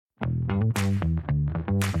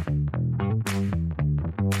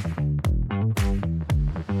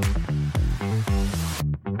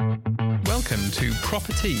to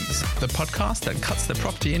Tease, the podcast that cuts the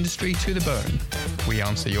property industry to the bone. We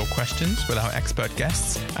answer your questions with our expert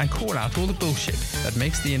guests and call out all the bullshit that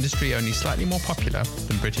makes the industry only slightly more popular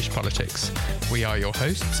than British politics. We are your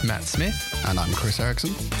hosts, Matt Smith. And I'm Kris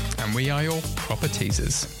Ericsson. And we are your proper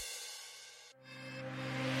teasers.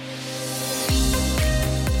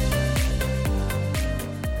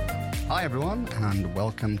 Hi everyone, and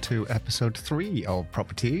welcome to episode 3 of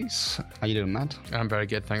Properties. How you doing, Matt? I'm very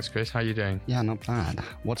good, thanks, Kris. How are you doing? Yeah, not bad.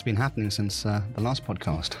 What's been happening since the last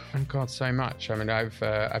podcast? Oh God, so much. I mean,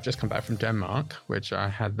 I've just come back from Denmark, which I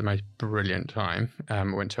had the most brilliant time. I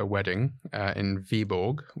went to a wedding in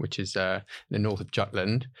Viborg, which is in the north of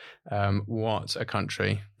Jutland. What a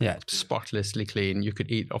country! Yeah, spotlessly clean. You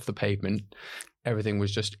could eat off the pavement. Everything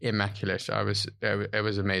was just immaculate. It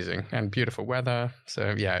was amazing and beautiful weather.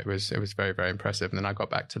 So yeah, it was very, very impressive. And then I got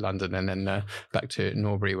back to London and then back to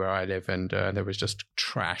Norbury where I live, and there was just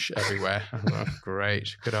trash everywhere. I thought,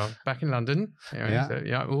 great, good. Back in London. Yeah. So,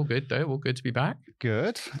 yeah, all good though. All good to be back.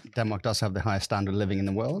 Good. Denmark does have the highest standard of living in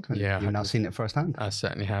the world. Yeah, you've now seen it firsthand. I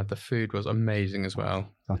certainly have. The food was amazing as well.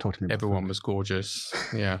 Don't talk to me. Everyone was gorgeous.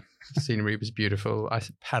 Yeah. Scenery was beautiful. I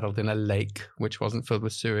paddled in a lake which wasn't filled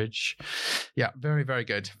with sewage. Yeah, very, very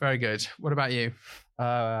good. Very good. What about you?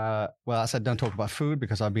 Well, I said don't talk about food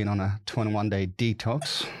because I've been on a 21-day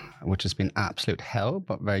detox, which has been absolute hell,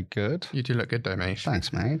 but very good. You do look good though, mate.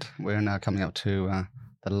 Thanks, mate. We're now coming up to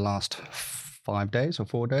the last 5 days or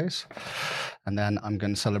 4 days. And then I'm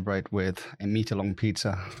going to celebrate with a meter-long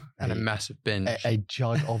pizza. And a massive binge. A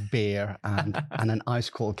jug of beer and an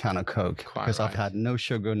ice-cold can of Coke. Quite because right. I've had no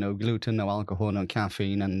sugar, no gluten, no alcohol, no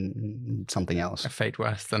caffeine, and something else. A fate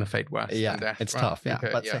worse than a fate worse. Yeah, it's tough. Yeah, okay,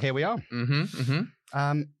 but yeah. So here we are.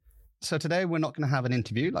 So today we're not going to have an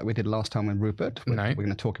interview like we did last time with Rupert. We're going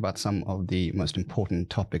to talk about some of the most important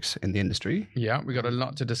topics in the industry. Yeah, we got a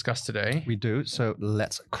lot to discuss today. We do. So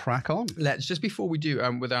let's crack on. Let's just before we do,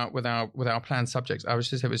 with our planned subjects, I was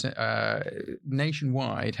just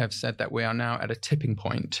nationwide have said that we are now at a tipping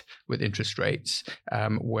point with interest rates,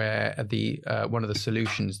 where the one of the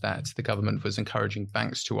solutions that the government was encouraging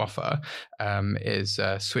banks to offer is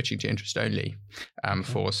switching to interest only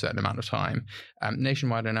for a certain amount of time.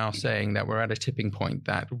 Nationwide are now saying that we're at a tipping point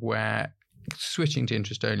that where switching to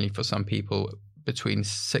interest only for some people between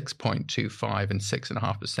 6.25 and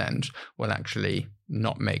 6.5% will actually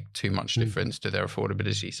not make too much difference to their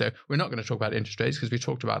affordability. So we're not going to talk about interest rates because we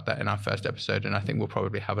talked about that in our first episode, and I think we'll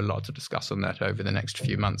probably have a lot to discuss on that over the next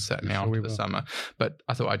few months, certainly after the summer. But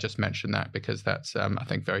I thought I'd just mention that because that's, I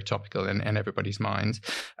think, very topical in everybody's minds.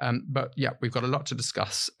 But yeah, we've got a lot to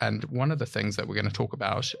discuss. And one of the things that we're going to talk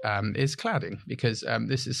about is cladding, because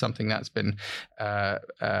this is something that's been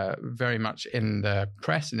very much in the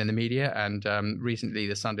press and in the media. And recently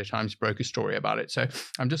the Sunday Times broke a story about it. So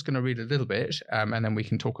I'm just going to read a little bit and then we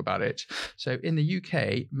can talk about it. So in the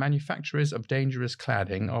UK, manufacturers of dangerous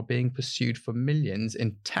cladding are being pursued for millions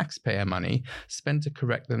in taxpayer money spent to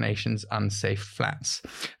correct the nation's unsafe flats.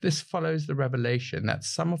 This follows the revelation that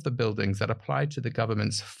some of the buildings that applied to the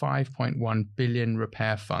government's 5.1 billion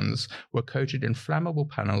repair funds were coated in flammable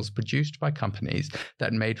panels produced by companies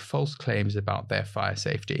that made false claims about their fire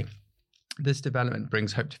safety. This development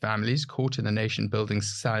brings hope to families caught in the nation building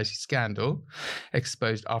society scandal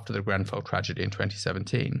exposed after the Grenfell tragedy in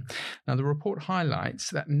 2017. Now, the report highlights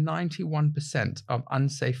that 91% of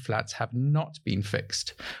unsafe flats have not been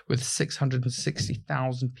fixed, with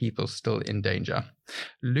 660,000 people still in danger.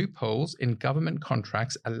 Loopholes in government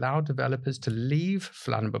contracts allow developers to leave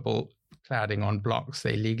flammable cladding on blocks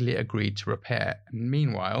they legally agreed to repair.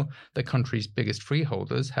 Meanwhile, the country's biggest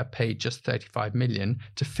freeholders have paid just 35 million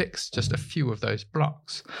to fix just a few of those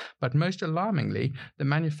blocks. But most alarmingly, the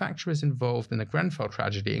manufacturers involved in the Grenfell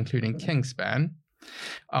tragedy, including Kingspan,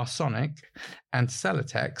 Arsonic and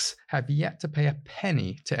Celotex, have yet to pay a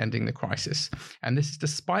penny to ending the crisis. And this is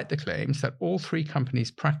despite the claims that all three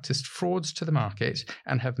companies practiced frauds to the market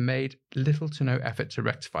and have made little to no effort to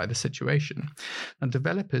rectify the situation. And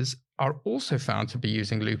developers are also found to be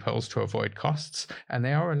using loopholes to avoid costs, and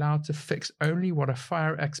they are allowed to fix only what a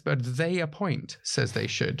fire expert they appoint says they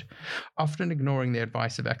should, often ignoring the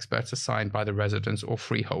advice of experts assigned by the residents or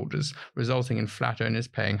freeholders, resulting in flat owners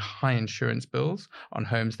paying high insurance bills on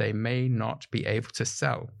homes they may not be able to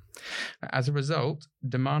sell. As a result,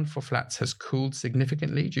 demand for flats has cooled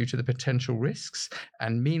significantly due to the potential risks,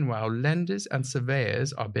 and meanwhile, lenders and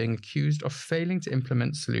surveyors are being accused of failing to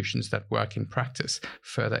implement solutions that work in practice,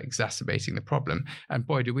 further exacerbating the problem. And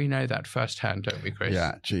boy, do we know that firsthand, don't we, Kris?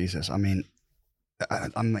 Yeah, Jesus. I mean,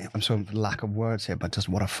 I'm sort of lack of words here, but just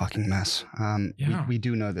what a fucking mess. We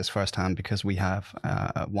do know this firsthand because we have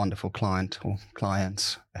a wonderful client or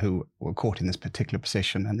clients who were caught in this particular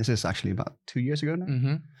position. And this is actually about 2 years ago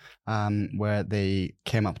now, where they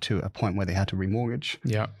came up to a point where they had to remortgage.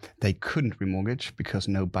 Yeah. They couldn't remortgage because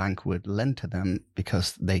no bank would lend to them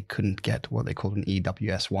because they couldn't get what they called an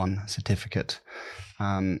EWS1 certificate.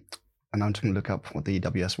 And I'm trying to look up what the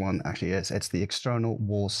EWS1 actually is. It's the External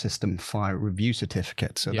Wall System Fire Review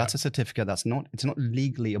Certificate. So that's a certificate it's not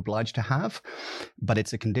legally obliged to have, but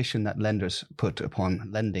it's a condition that lenders put upon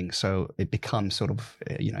lending. So it becomes sort of,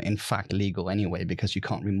 in fact legal anyway, because you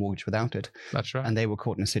can't remortgage without it. That's right. And they were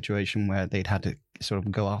caught in a situation where they'd had to sort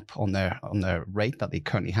of go up on their rate that they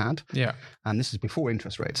currently had. Yeah. And this is before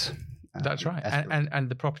interest rates. That's right. And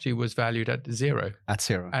the property was valued at zero. At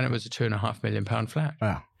zero. And it was a £2.5 million flat.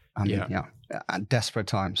 Wow. Desperate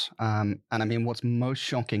times. And I mean, what's most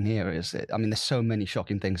shocking here is, there's so many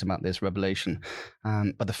shocking things about this revelation.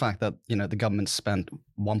 But the fact that, the government spent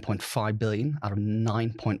 1.5 billion out of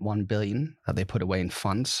 9.1 billion that they put away in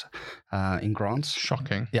funds, in grants.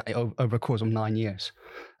 Shocking. Yeah, over a course of 9 years.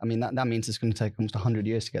 I mean, that means it's going to take almost 100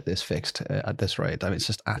 years to get this fixed at this rate. I mean, it's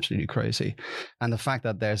just absolutely crazy. And the fact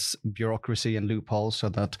that there's bureaucracy and loopholes so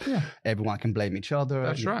that everyone can blame each other.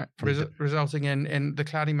 That's right. Resulting in the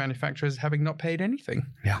cladding manufacturers having not paid anything.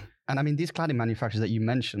 Yeah. And I mean, these cladding manufacturers that you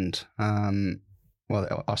mentioned,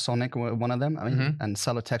 Arsonic were one of them, and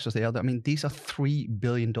Celotex was the other. I mean, these are $3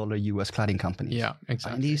 billion US cladding companies. Yeah,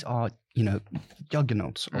 exactly. And these are,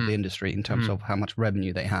 juggernauts of the industry in terms of how much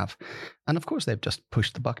revenue they have. And of course, they've just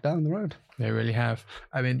pushed the buck down the road. They really have.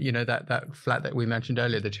 I mean, that flat that we mentioned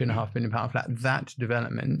earlier, the £2.5 million flat, that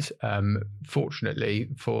development, fortunately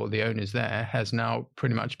for the owners there, has now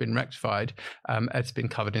pretty much been rectified. It's been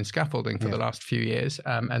covered in scaffolding for the last few years,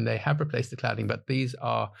 and they have replaced the cladding. But these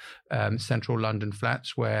are central London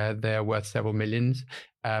flats where they're worth several millions,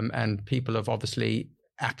 and people have obviously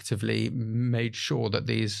actively made sure that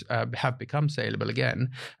these have become saleable again.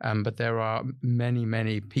 But there are many,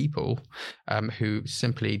 many people who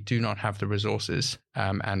simply do not have the resources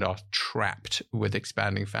and are trapped with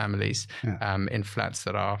expanding families in flats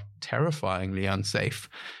that are terrifyingly unsafe.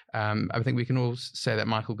 I think we can all say that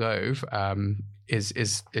Michael Gove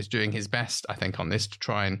is doing his best, I think, on this to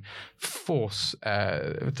try and force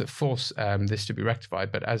this to be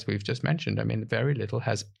rectified. But as we've just mentioned, I mean, very little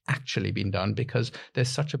has actually been done because there's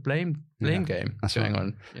such a blame game going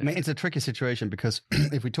on. I mean, it's a tricky situation because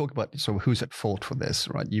if we talk about who's at fault for this,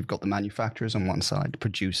 right? You've got the manufacturers on one side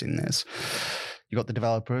producing this. You've got the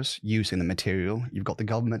developers using the material. You've got the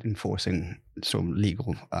government enforcing sort of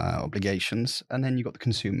legal obligations, and then you've got the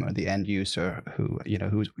consumer, the end user, who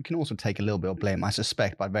can also take a little bit of blame, I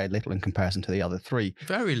suspect, but very little in comparison to the other three.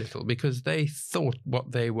 Very little, because they thought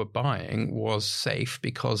what they were buying was safe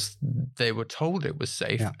because they were told it was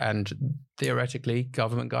safe, and theoretically,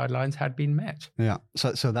 government guidelines had been met. Yeah,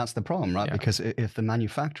 so that's the problem, right? Yeah. Because if the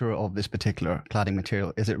manufacturer of this particular cladding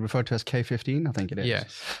material, is it referred to as K15? I think it is.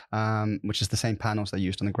 Yes. Which is the same panels they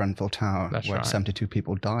used on the Grenfell Tower, where 72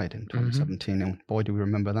 people died in 2017. And boy, do we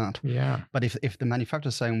remember that. Yeah. But if the manufacturer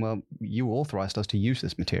is saying, well, you authorized us to use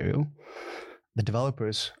this material, the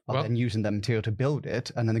developers are then using that material to build it,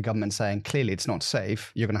 and then the government saying, clearly it's not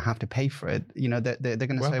safe, you're going to have to pay for it. They're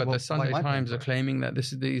going to say, but the Sunday Times are claiming that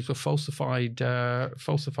these were falsified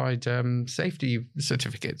safety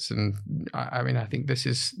certificates. And I mean, I think this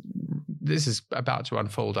is about to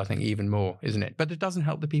unfold, I think, even more, isn't it? But it doesn't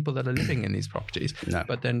help the people that are living in these properties. No.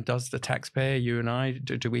 But then does the taxpayer, you and I,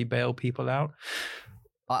 do we bail people out?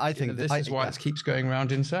 I think this is why it keeps going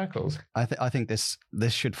around in circles. I think this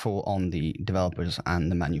should fall on the developers and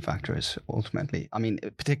the manufacturers ultimately. I mean,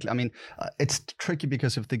 particularly, it's tricky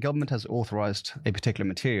because if the government has authorized a particular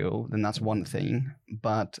material, then that's one thing,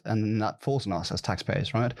 and that falls on us as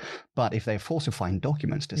taxpayers, right? But if they're falsifying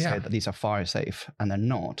documents to say that these are fire safe and they're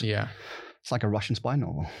not, it's like a Russian spy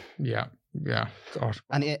novel. Yeah. Yeah, God.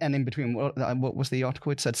 And in between, what was the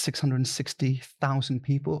article? It said 660,000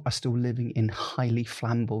 people are still living in highly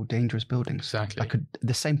flammable, dangerous buildings. Exactly.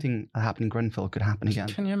 The same thing that happened in Grenfell could happen again.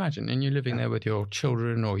 Can you imagine? And you're living there with your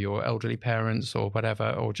children or your elderly parents or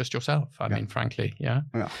whatever, or just yourself. I mean, frankly,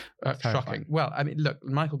 shocking. Well, I mean, look,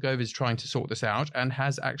 Michael Gove is trying to sort this out and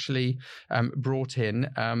has actually brought in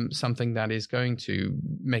something that is going to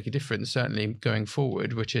make a difference, certainly going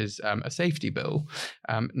forward, which is a safety bill.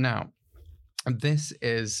 Now, This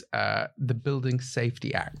is the Building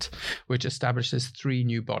Safety Act, which establishes 3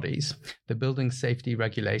 new bodies: the Building Safety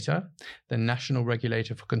Regulator, the National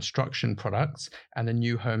Regulator for Construction Products, and the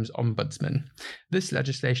New Homes Ombudsman. This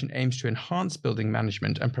legislation aims to enhance building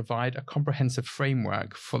management and provide a comprehensive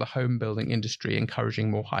framework for the home building industry,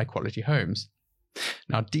 encouraging more high-quality homes.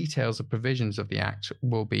 Now, details of provisions of the Act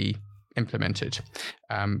will be implemented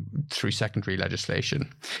through secondary legislation.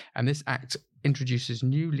 And this Act introduces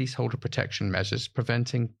new leaseholder protection measures,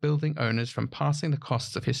 preventing building owners from passing the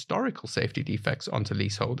costs of historical safety defects onto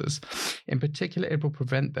leaseholders. In particular, it will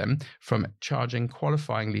prevent them from charging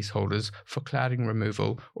qualifying leaseholders for cladding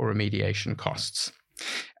removal or remediation costs.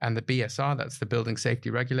 And the BSR, that's the Building Safety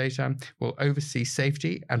Regulator, will oversee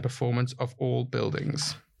safety and performance of all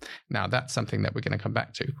buildings. Now, that's something that we're going to come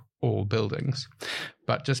back to, all buildings.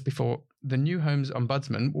 But just before, the New Homes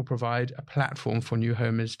Ombudsman will provide a platform for new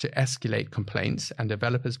homeowners to escalate complaints, and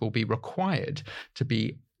developers will be required to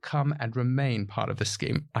become and remain part of the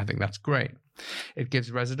scheme. I think that's great. It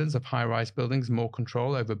gives residents of high-rise buildings more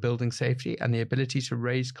control over building safety and the ability to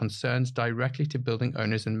raise concerns directly to building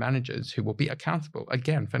owners and managers who will be accountable.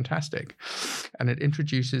 Again, fantastic. And it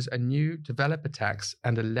introduces a new developer tax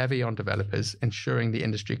and a levy on developers, ensuring the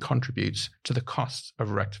industry contributes to the costs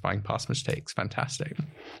of rectifying past mistakes. Fantastic.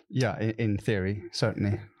 Yeah, in theory,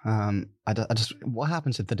 certainly. What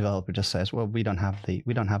happens if the developer just says, well, we don't have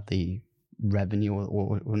the revenue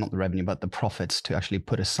or not the revenue, but the profits to actually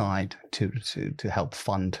put aside to help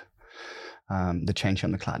fund the change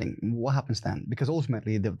on the cladding? What happens then? Because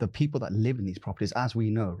ultimately the people that live in these properties, as we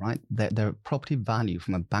know, right, their property value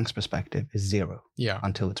from a bank's perspective is zero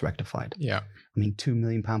until it's rectified. Yeah. I mean, £2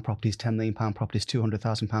 million properties, £10 million properties,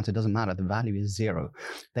 £200,000, it doesn't matter. The value is zero.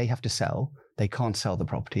 They have to sell. They can't sell the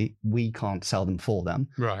property. We can't sell them for them.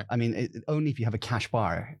 Right. I mean, only if you have a cash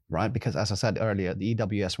buyer, right? Because as I said earlier, the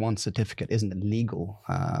EWS1 certificate isn't a legal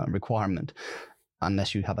requirement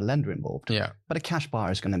unless you have a lender involved. Yeah. But a cash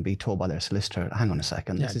buyer is going to be told by their solicitor, hang on a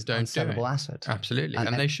second, this is an unsellable asset. Absolutely.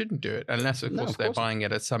 And they shouldn't do it unless, of course, they're buying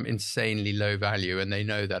it at some insanely low value and they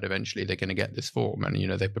know that eventually they're going to get this form and,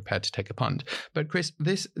 they're prepared to take a punt. But Kris,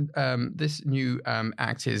 this new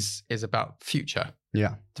act is about future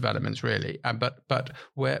developments, really. But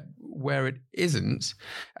where it isn't,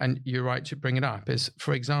 and you're right to bring it up, is,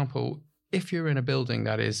 for example, if you're in a building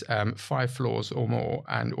that is 5 floors or more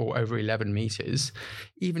or over 11 meters,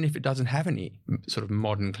 even if it doesn't have any sort of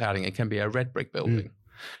modern cladding, it can be a red brick building.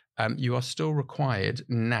 You are still required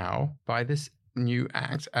now by this new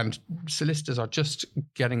act, and solicitors are just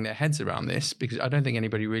getting their heads around this because I don't think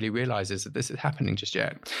anybody really realizes that this is happening just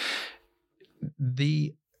yet.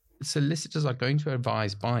 The solicitors are going to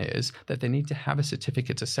advise buyers that they need to have a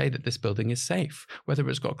certificate to say that this building is safe, whether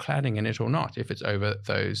it's got cladding in it or not, if it's over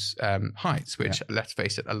those heights, which, let's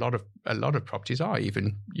face it, a lot of properties are,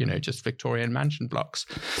 even, just Victorian mansion blocks.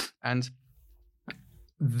 And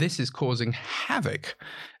this is causing havoc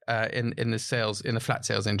in the flat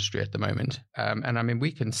sales industry at the moment. And I mean,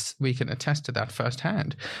 we can attest to that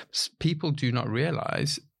firsthand. People do not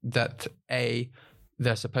realize that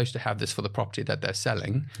they're supposed to have this for the property that they're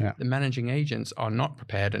selling. Yeah. The managing agents are not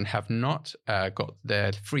prepared and have not got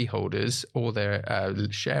their freeholders or their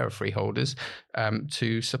share of freeholders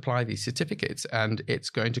to supply these certificates. And it's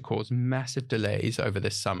going to cause massive delays over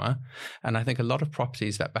this summer. And I think a lot of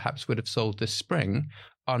properties that perhaps would have sold this spring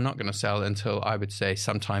are not going to sell until, I would say,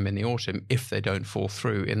 sometime in the autumn if they don't fall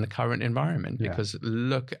through in the current environment. Because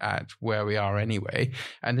look at where we are anyway.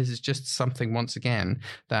 And this is just something, once again,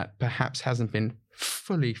 that perhaps hasn't been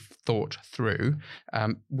fully thought through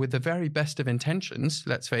with the very best of intentions.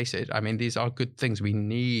 Let's face it. I mean, these are good things. We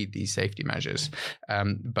need these safety measures.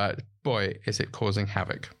 But boy, is it causing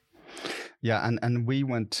havoc. Yeah, and we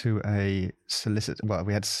went to a solicitor. Well,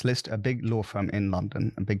 we had a big law firm in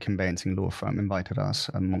London, a big conveyancing law firm, invited us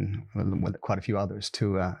with quite a few others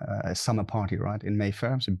to a summer party, right, in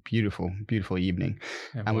Mayfair. It was a beautiful, beautiful evening.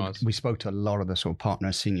 We spoke to a lot of the sort of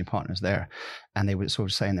partners, senior partners there, and they were sort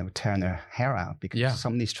of saying they were tearing their hair out because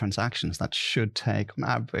some of these transactions that should take, on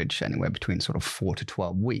average, anywhere between sort of 4 to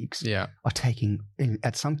 12 weeks, are taking,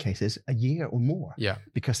 at some cases, a year or more. Yeah,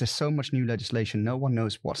 because there's so much new legislation. No one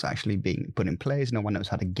knows what's actually being put in place. No one knows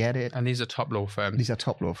how to get it. And these are top law firms. And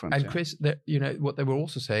Kris, what they were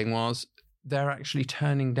also saying was they're actually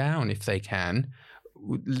turning down, if they can,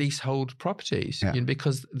 leasehold properties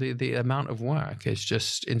because the amount of work is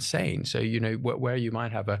just insane. So, where you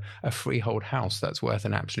might have a freehold house that's worth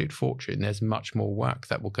an absolute fortune, there's much more work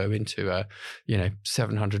that will go into a,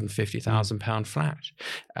 £750,000 flat.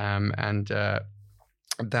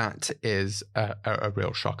 That is a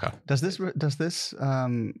real shocker. Do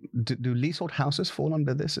leasehold houses fall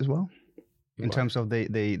under this as well? in terms of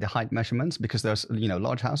the height measurements? Because there's,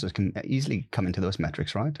 large houses can easily come into those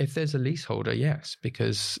metrics, right? If there's a leaseholder, yes,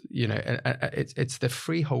 because, it's the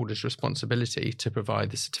freeholder's responsibility to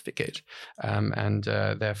provide the certificate. And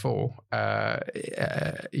therefore,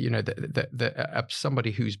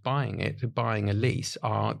 somebody who's buying a lease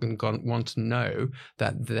are going to want to know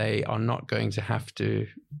that they are not going to have to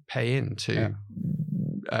pay into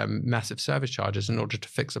massive service charges in order to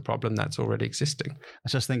fix a problem that's already existing. I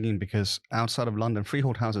was just thinking, because outside of London,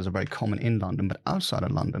 freehold houses are very common in London, but outside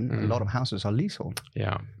of London, a lot of houses are leasehold.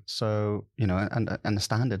 Yeah. So, and a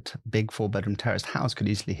standard big 4-bedroom terraced house could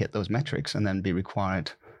easily hit those metrics and then be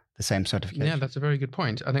required the same certification. Yeah, that's a very good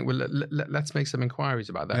point. I think let's make some inquiries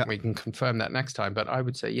about that. Yeah. We can confirm that next time. But I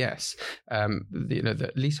would say yes.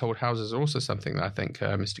 The leasehold houses are also something that I think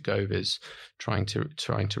Mr. Gove is trying to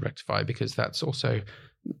rectify, because that's also,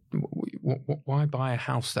 why buy a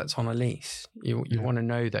house that's on a lease? You want to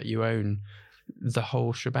know that you own the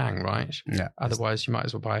whole shebang, right? Yeah. Otherwise, you might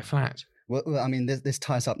as well buy a flat. Well, I mean, this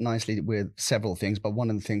ties up nicely with several things, but one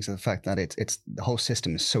of the things is the fact that it's the whole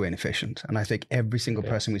system is so inefficient, and I think every single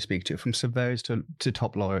person we speak to, from surveyors to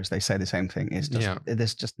top lawyers, they say the same thing. It's just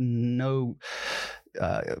there's just no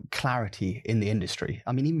clarity in the industry.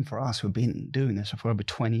 I mean, even for us who've been doing this for over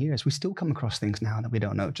 20 years, we still come across things now that we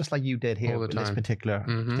don't know, just like you did here with this particular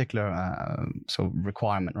sort of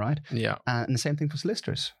requirement, right? Yeah. And the same thing for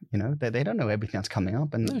solicitors. They don't know everything that's coming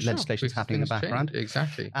up, and legislation's happening in the background.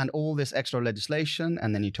 Exactly. And all this extra legislation,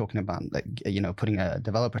 and then you're talking about putting a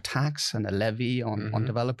developer tax and a levy on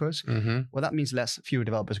developers. Well, that means fewer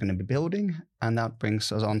developers are going to be building, and that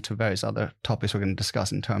brings us on to various other topics we're going to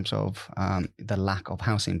discuss in terms of the lack of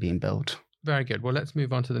housing being built. Very good. Well, let's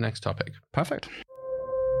move on to the next topic. Perfect.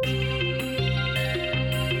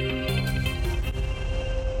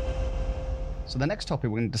 So the next topic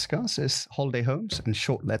we're going to discuss is holiday homes and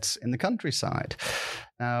short lets in the countryside.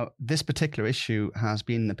 Now, this particular issue has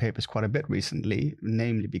been in the papers quite a bit recently,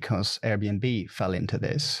 namely because Airbnb fell into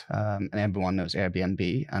this, and everyone knows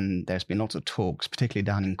Airbnb, and there's been lots of talks, particularly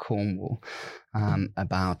down in Cornwall,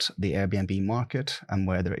 about the Airbnb market and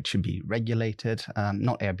whether it should be regulated,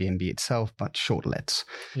 not Airbnb itself, but short lets.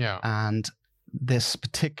 Yeah. And this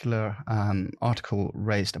particular article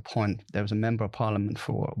raised a point. There was a member of parliament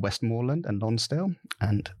for Westmoreland and Lonsdale,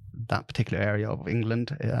 and that particular area of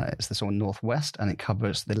England is the sort of northwest, and it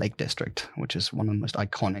covers the Lake District, which is one of the most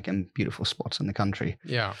iconic and beautiful spots in the country.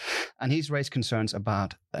 Yeah. And he's raised concerns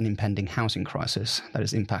about an impending housing crisis that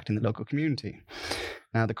is impacting the local community.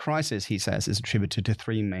 Now, the crisis, he says, is attributed to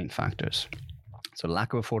 3 main factors. So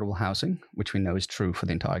lack of affordable housing, which we know is true for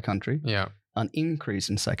the entire country. Yeah. An increase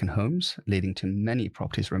in second homes, leading to many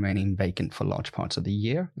properties remaining vacant for large parts of the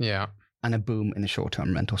year. Yeah. And a boom in the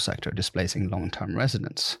short-term rental sector, displacing long-term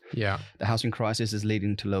residents. Yeah. The housing crisis is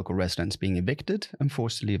leading to local residents being evicted and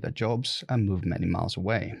forced to leave their jobs and move many miles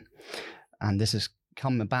away. And this has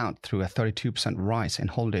come about through a 32% rise in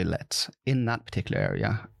holiday lets in that particular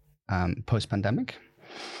area post-pandemic.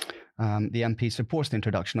 The MP supports the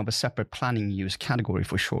introduction of a separate planning use category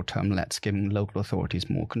for short-term lets, giving local authorities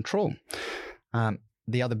more control.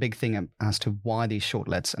 The other big thing as to why these short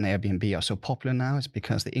lets and Airbnb are so popular now is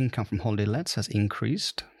because the income from holiday lets has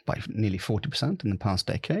increased by nearly 40% in the past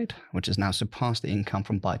decade, which has now surpassed the income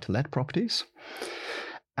from buy-to-let properties.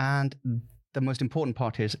 And the most important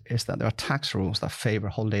part is that there are tax rules that favor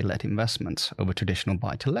holiday let investments over traditional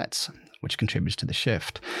buy-to-lets, which contributes to the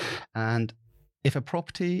shift. And if a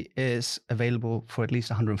property is available for at least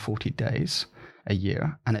 140 days a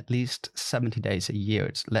year and at least 70 days a year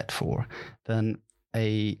it's let for, then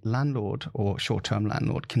a landlord or short-term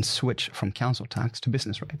landlord can switch from council tax to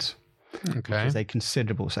business rates. Okay. Which is a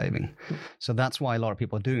considerable saving. So that's why a lot of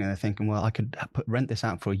people are doing it. They're thinking, well, I could rent this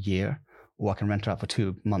out for a year, or I can rent it out for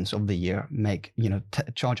 2 months of the year,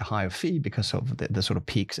 charge a higher fee because of the sort of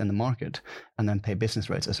peaks in the market, and then pay business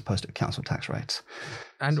rates as opposed to council tax rates.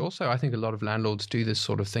 And also, I think a lot of landlords do this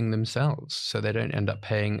sort of thing themselves, so they don't end up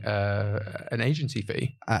paying an agency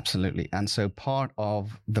fee. Absolutely. And so part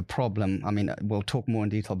of the problem, I mean, we'll talk more in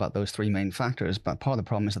detail about those 3 main factors, but part of the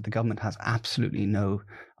problem is that the government has absolutely no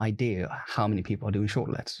idea how many people are doing short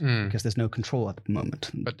lets because there's no control at the moment.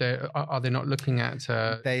 But are they not looking at...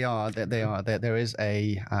 They are. There is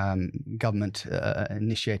a government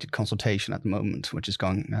initiated consultation at the moment, which is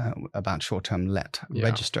going about short-term let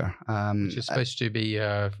register. Which is supposed to be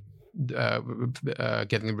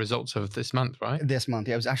getting the results of this month, right? This month,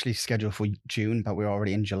 yeah. It was actually scheduled for June, but we're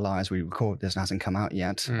already in July as we record this. It hasn't come out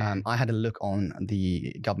yet. I had a look on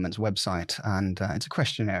the government's website, and it's a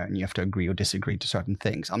questionnaire, and you have to agree or disagree to certain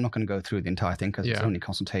things. I'm not going to go through the entire thing because it's only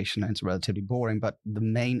consultation and it's relatively boring, but the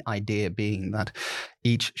main idea being that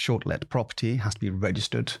each short-let property has to be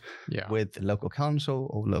registered with the local council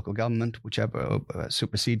or local government, whichever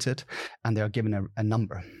supersedes it, and they're given a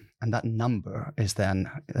number. And that number is then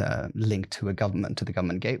linked to the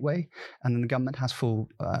government gateway. And then the government has full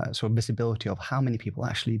sort of visibility of how many people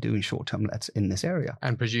actually doing short-term lets in this area.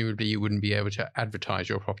 And presumably you wouldn't be able to advertise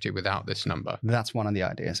your property without this number. That's one of the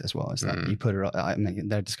ideas as well, is that you put it, I mean,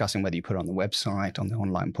 they're discussing whether you put it on the website, on the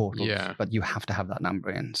online portals, but you have to have that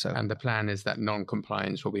number in. So, and the plan is that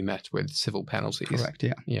non-compliance will be met with civil penalties. Correct,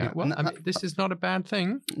 yeah. Well, I mean, this is not a bad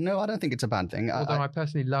thing. No, I don't think it's a bad thing. Although I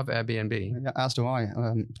personally love Airbnb. As do I.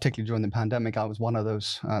 Particularly during the pandemic, I was one of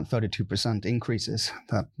those 32% increases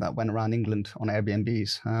that went around England on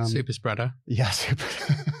Airbnbs. Super spreader. Yeah, super.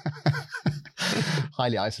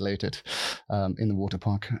 Highly isolated in the water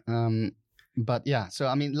park. But yeah, so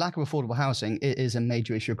I mean, lack of affordable housing is a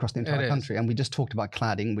major issue across the entire country. And we just talked about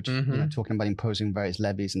cladding, which, talking about imposing various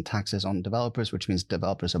levies and taxes on developers, which means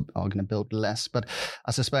developers are going to build less. But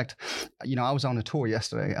I suspect, I was on a tour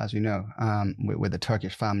yesterday, as you know, with a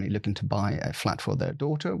Turkish family looking to buy a flat for their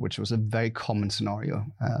daughter, which was a very common scenario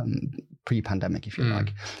pre-pandemic, if you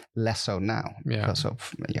like. Less so now because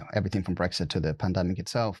of everything from Brexit to the pandemic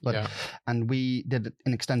itself. But and we did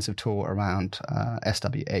an extensive tour around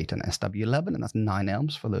SW8 and SW11. And that's 9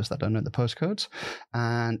 Elms for those that don't know the postcodes.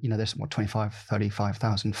 And, there's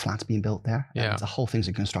 35,000 flats being built there. Yeah. The whole thing's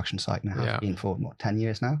a construction site now. It's been for 10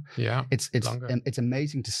 years now. Yeah. It's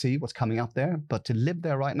amazing to see what's coming up there, but to live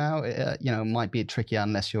there right now, might be tricky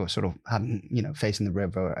unless you're sort of facing the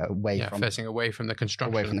river facing away from the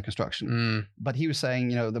construction. Away from the construction. But he was saying,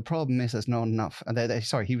 the problem is there's not enough.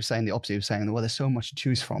 He was saying the opposite. He was saying, well, there's so much to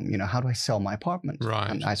choose from. How do I sell my apartment? Right.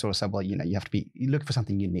 And I sort of said, well, you have to you look for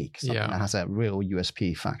something unique, something that has a real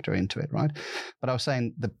USP factor into it, right? But I was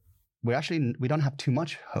saying we don't have too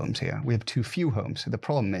much homes here. We have too few homes. The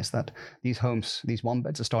problem is that these homes, these one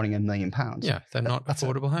beds, are starting at £1 million. Yeah, they're not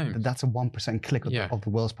affordable homes. That's a 1% click of the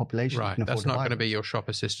world's population. Right, that's not going to be your shop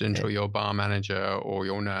assistant or your bar manager or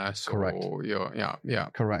your nurse. Correct. Or your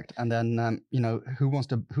Correct. And then who wants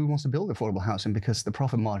to build affordable housing because the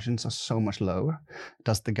profit margins are so much lower?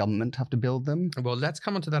 Does the government have to build them? Well, let's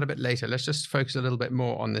come on to that a bit later. Let's just focus a little bit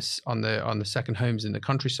more on this on the second homes in the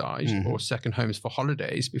countryside or second homes for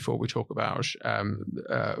holidays before we talk about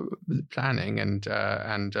planning and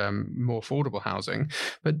more affordable housing.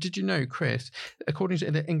 But did you know, Kris, according to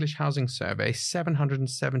the English Housing Survey,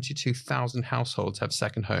 772,000 households have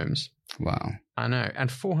second homes. Wow. I know. And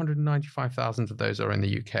 495,000 of those are in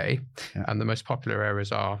the UK. Yeah. And the most popular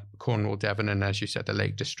areas are Cornwall, Devon, and as you said, the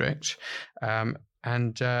Lake District. And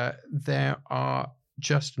there are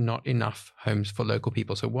just not enough homes for local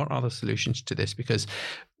people. So what are the solutions to this? Because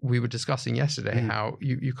we were discussing yesterday how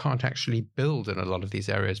you can't actually build in a lot of these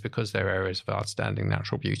areas because they're areas of outstanding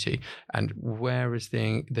natural beauty. And where is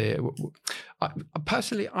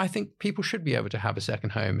personally, I think people should be able to have a second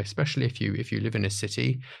home, especially if you live in a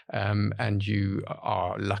city and you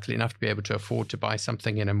are lucky enough to be able to afford to buy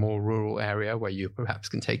something in a more rural area where you perhaps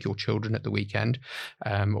can take your children at the weekend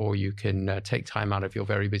or you can take time out of your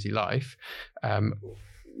very busy life.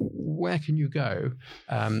 Where can you go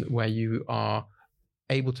where you are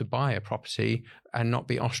able to buy a property and not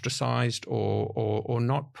be ostracized or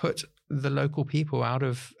not put the local people out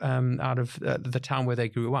of the town where they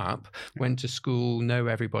grew up, went to school, know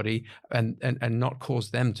everybody, and not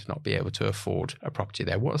cause them to not be able to afford a property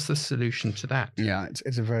there? What's the solution to that? Yeah,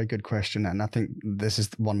 it's a very good question. And I think this is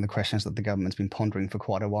one of the questions that the government's been pondering for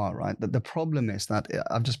quite a while, right? The problem is that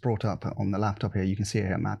I've just brought up on the laptop here, you can see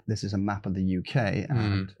here a map. This is a map of the UK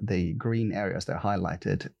and the green areas that are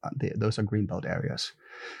highlighted, those are greenbelt areas.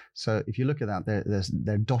 So if you look at that,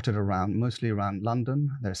 they're dotted around, mostly around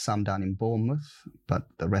London. There's some down in Bournemouth, but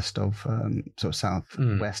the rest of sort of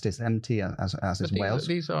southwest is empty, as is Wales.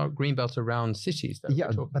 These are greenbelt around cities.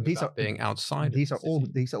 Though, but these are being outside. These are all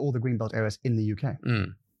the greenbelt areas in the UK.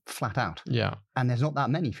 Flat out. Yeah. And there's not that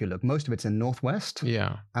many if you look. Most of it's in Northwest.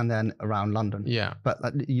 Yeah. And then around London. Yeah. But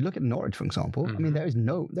you look at Norwich, for example, I mean, there are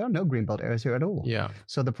no greenbelt areas here at all. Yeah.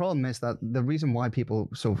 So the problem is that the reason why people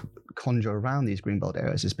sort of conjure around these greenbelt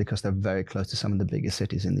areas is because they're very close to some of the biggest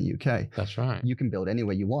cities in the UK. That's right. You can build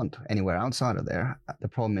anywhere you want, anywhere outside of there. The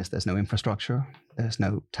problem is there's no infrastructure. There's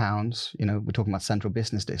no towns. We're talking about central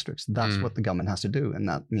business districts. That's what the government has to do. And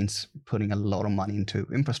that means putting a lot of money into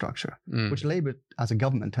infrastructure, which Labour as a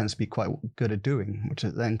government tends to be quite good at doing, which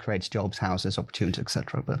then creates jobs, houses, opportunities,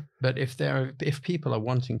 etc. But if people are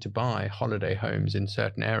wanting to buy holiday homes in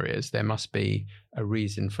certain areas, there must be a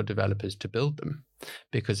reason for developers to build them.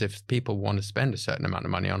 Because if people want to spend a certain amount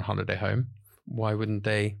of money on a holiday home, why wouldn't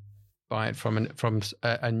they buy it from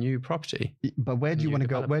a new property? But where do you want to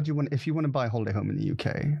go? If you want to buy a holiday home in the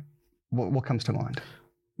UK, what comes to mind?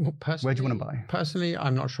 Well, where do you want to buy? Personally,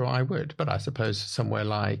 I'm not sure I would, but I suppose somewhere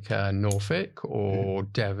like Norfolk or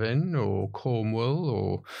Devon or Cornwall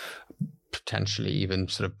or potentially even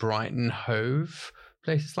sort of Brighton, Hove,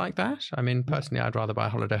 places like that. I mean, personally, I'd rather buy a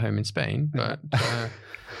holiday home in Spain, but...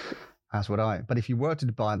 As would I. But if you were to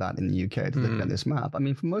buy that in the UK, to look at this map, I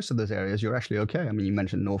mean, for most of those areas, you're actually okay. I mean, you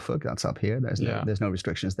mentioned Norfolk, that's up here. There's no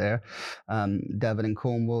restrictions there. Devon and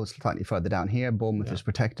Cornwall is slightly further down here. Bournemouth is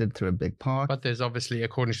protected through a big park. But there's obviously,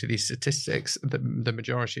 according to these statistics, the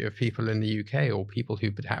majority of people in the UK, or people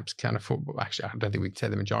who perhaps can afford, well, actually, I don't think we can say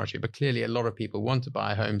the majority, but clearly a lot of people want to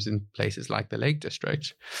buy homes in places like the Lake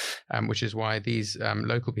District, which is why these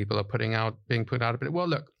local people are being put out a bit. Well,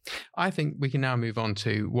 look, I think we can now move on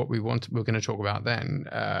to what we're going to talk about then,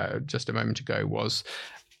 just a moment ago, was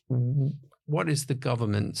what is the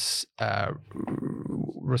government's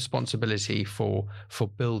responsibility for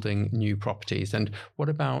building new properties, and what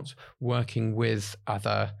about working with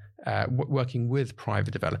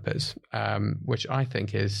private developers, which I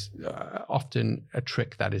think is often a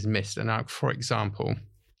trick that is missed. And now, for example,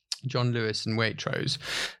 John Lewis and Waitrose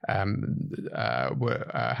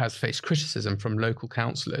has faced criticism from local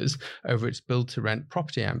councillors over its build-to-rent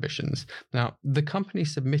property ambitions. Now, the company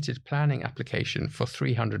submitted planning application for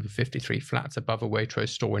 353 flats above a Waitrose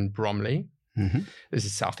store in Bromley. Mm-hmm. This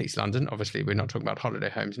is southeast London. Obviously, we're not talking about holiday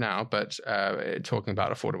homes now, but talking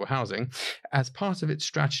about affordable housing as part of its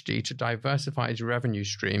strategy to diversify its revenue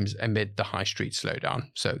streams amid the high street slowdown.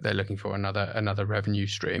 So they're looking for another revenue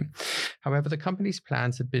stream. However, the company's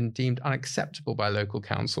plans have been deemed unacceptable by local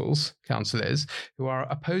councillors who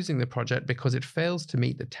are opposing the project because it fails to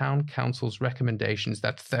meet the town council's recommendations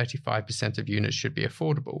that 35% of units should be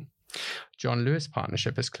affordable. John Lewis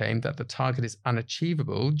Partnership has claimed that the target is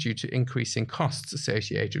unachievable due to increasing costs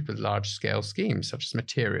associated with large-scale schemes such as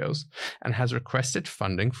materials, and has requested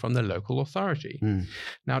funding from the local authority.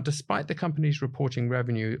 Now, despite the company's reporting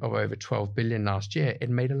revenue of over 12 billion last year, it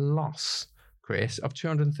made a loss, Kris, of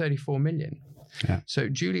 234 million. Yeah. So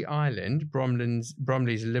Julie Ireland, Bromley's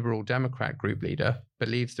Liberal Democrat group leader,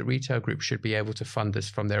 believes the retail group should be able to fund this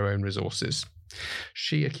from their own resources.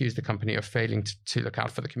 She accused the company of failing to look out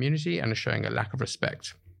for the community and of showing a lack of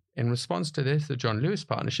respect. In response to this, the John Lewis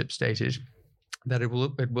Partnership stated that it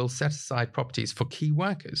will set aside properties for key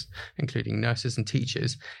workers, including nurses and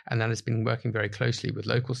teachers, and that has been working very closely with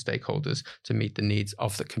local stakeholders to meet the needs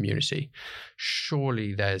of the community.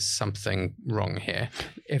 Surely there's something wrong here.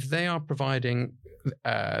 If they are providing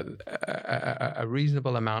a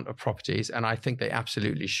reasonable amount of properties, and I think they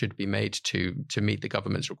absolutely should be made to meet the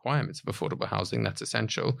government's requirements of affordable housing, that's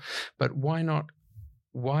essential. But why not?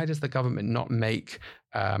 Why does the government not make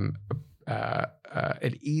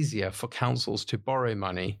it easier for councils to borrow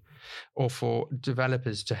money, or for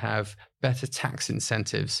developers to have better tax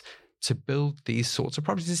incentives to build these sorts of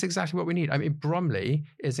properties? This is exactly what we need. I mean, Bromley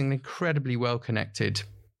is an incredibly well-connected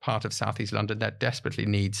part of southeast London that desperately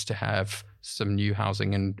needs to have some new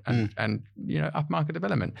housing and upmarket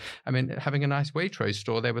development. I mean, having a nice Waitrose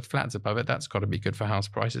store there with flats above it, that's got to be good for house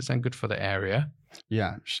prices and good for the area.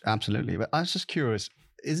 Yeah, absolutely. But I was just curious,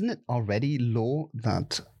 isn't it already law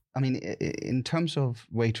that, I mean, in terms of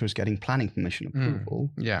Waitrose getting planning permission approval,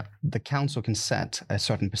 the council can set a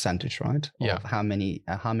certain percentage, right? Of how many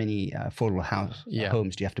affordable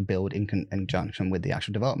homes do you have to build in conjunction with the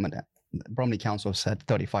actual development. Bromley Council said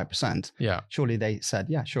 35%. Yeah. Surely they said,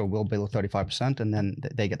 yeah, sure, we'll build 35%, and then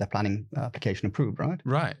they get their planning application approved, right?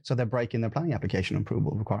 Right. So they're breaking their planning application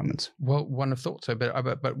approval requirements. Well, one would have thought so,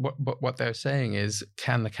 but what they're saying is,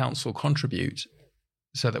 can the council contribute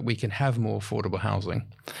so that we can have more affordable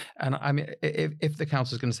housing? And I mean, if the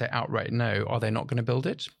council is going to say outright no, are they not going to build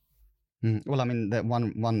it? Well, I mean,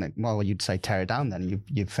 you'd say tear it down. Then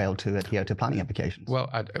you failed to adhere to planning applications. Well,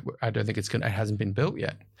 I don't think it hasn't been built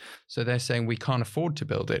yet. So they're saying we can't afford to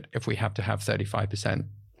build it if we have to have 35%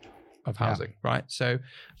 of housing, right? So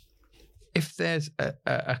if there's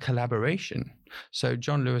a collaboration, so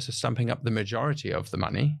John Lewis is stumping up the majority of the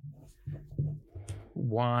money,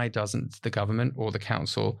 why doesn't the government or the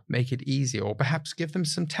council make it easier, or perhaps give them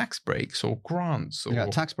some tax breaks or grants, or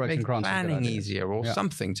tax breaks and grants, planning easier, or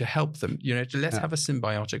something to help them? Let's have a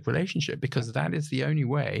symbiotic relationship, because that is the only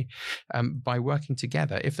way, by working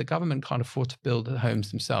together. If the government can't afford to build the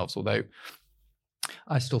homes themselves, although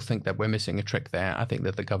I still think that we're missing a trick there. I think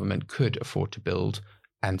that the government could afford to build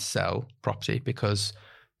and sell property, because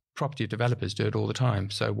property developers do it all the time.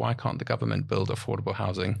 So why can't the government build affordable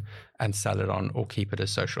housing and sell it on, or keep it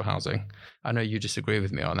as social housing? I know you disagree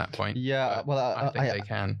with me on that point. Yeah, well, I think they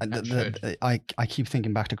can. I keep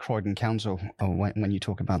thinking back to Croydon Council when you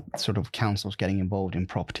talk about sort of councils getting involved in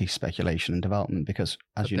property speculation and development, because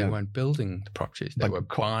they weren't building the properties; they were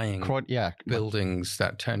buying buildings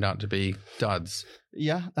that turned out to be duds.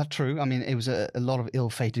 Yeah, that's true. I mean, it was a lot of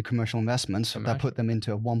ill-fated commercial investments that put them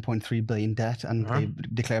into a 1.3 billion debt, and they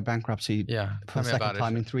declare bankruptcy for the second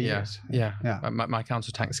time in 3 years. Yeah. My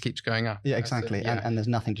council tax keeps going up. Yeah, exactly. And there's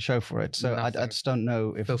nothing to show for it. So I just don't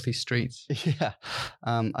know if... Filthy streets. Yeah.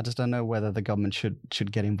 I just don't know whether the government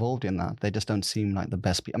should get involved in that. They just don't seem like the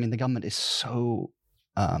best people. I mean, the government is so...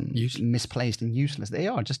 misplaced and useless. They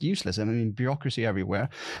are just useless. I mean, bureaucracy everywhere.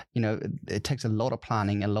 It takes a lot of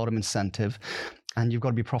planning, a lot of incentive, and you've got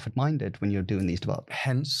to be profit-minded when you're doing these developments.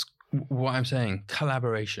 Hence, what I'm saying,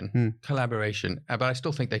 collaboration. But I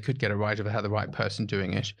still think they could get it right if they had the right person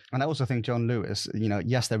doing it. And I also think John Lewis,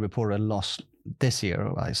 yes, they reported a loss this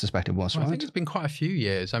year, I suspect it was, right? I think it's been quite a few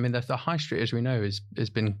years. I mean, the high street, as we know, has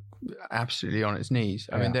been absolutely on its knees.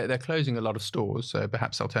 I mean, they're closing a lot of stores, so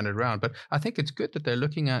perhaps they'll turn it around. But I think it's good that they're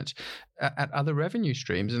looking at other revenue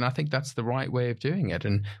streams, and I think that's the right way of doing it.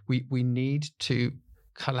 And we need to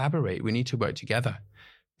collaborate. We need to work together.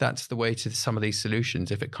 That's the way to some of these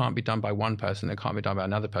solutions. If it can't be done by one person, it can't be done by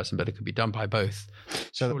another person, but it could be done by both.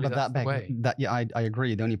 So, but I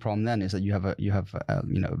agree. The only problem then is that you have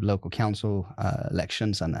local council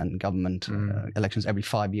elections and government elections every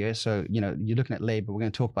 5 years. So you're looking at Labour. We're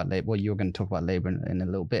going to talk about Labour. Well, you're going to talk about Labour in a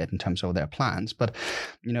little bit in terms of their plans. But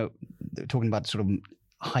talking about sort of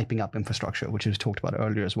hyping up infrastructure, which was talked about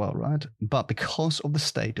earlier as well, right? But because of the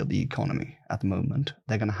state of the economy at the moment,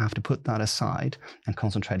 they're going to have to put that aside and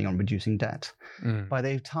concentrating on reducing debt. By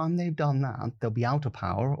the time they've done that, they'll be out of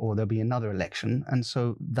power, or there'll be another election. And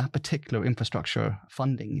so that particular infrastructure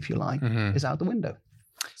funding, if you like, is out the window.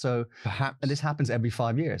 So perhaps, and this happens every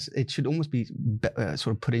 5 years. It should almost be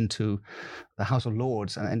sort of put into the House of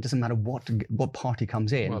Lords, and it doesn't matter what party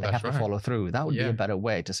comes in, they have to follow through. That would be a better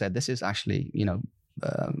way to say this is actually,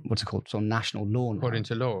 what's it called? So national law now. According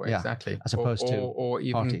to law, exactly. As opposed to or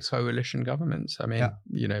even parties. Coalition governments. I mean,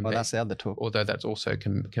 well, that's the other talk. Although that's also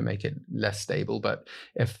can make it less stable. But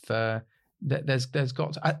if there's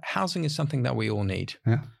got housing is something that we all need.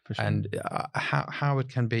 Yeah, for sure. And how it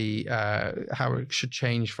can be, how it should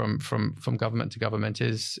change from government to government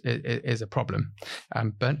is a problem.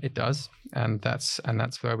 But it does, and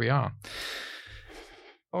that's where we are.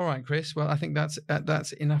 All right, Kris. Well, I think that's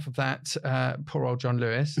enough of that. Poor old John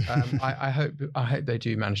Lewis. I hope they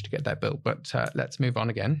do manage to get that built. But let's move on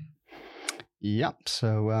again. Yep.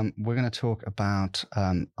 So we're going to talk about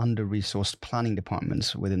under-resourced planning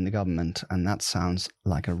departments within the government, and that sounds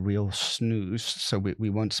like a real snooze. So we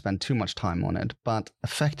won't spend too much time on it. But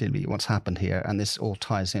effectively, what's happened here, and this all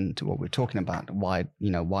ties into what we're talking about: why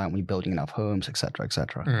aren't we building enough homes, etc.,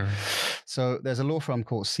 etc. So there's a law firm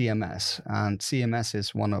called CMS, and CMS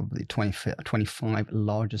is one of the 25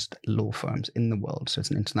 largest law firms in the world. So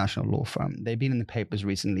it's an international law firm. They've been in the papers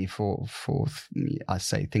recently for I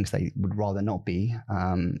say things they would rather not be.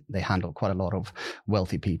 They handle quite a lot of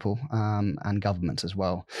wealthy people and governments as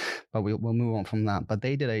well. But we'll move on from that. But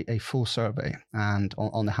they did a full survey and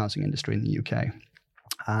on the housing industry in the UK.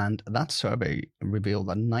 And that survey revealed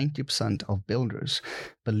that 90% of builders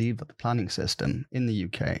believe that the planning system in the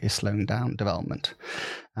UK is slowing down development.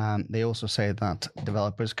 They also say that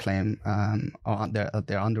developers claim that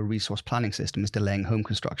their under-resourced planning system is delaying home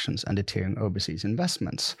constructions and deterring overseas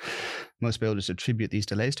investments. Most builders attribute these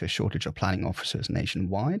delays to a shortage of planning officers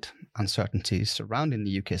nationwide. Uncertainties surrounding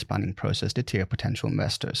the UK's planning process deter potential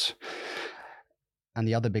investors. And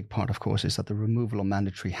the other big part, of course, is that the removal of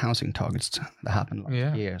mandatory housing targets that happened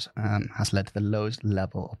last years has led to the lowest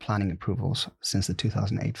level of planning approvals since the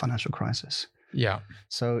 2008 financial crisis. Yeah.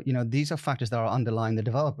 So, these are factors that are underlying the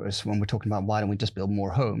developers when we're talking about why don't we just build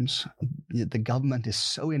more homes. The government is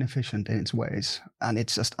so inefficient in its ways. And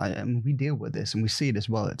it's just, we deal with this and we see it as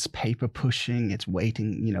well. It's paper pushing, it's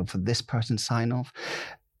waiting, for this person to sign off.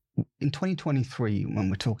 in 2023, when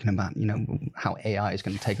we're talking about, how AI is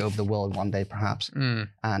going to take over the world one day, perhaps, and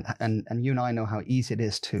you and I know how easy it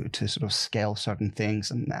is to sort of scale certain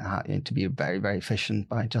things and to be very, very efficient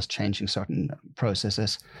by just changing certain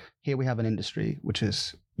processes. Here we have an industry which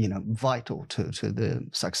is, vital to the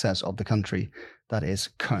success of the country that is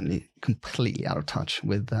currently completely out of touch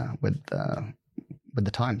with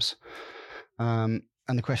the times.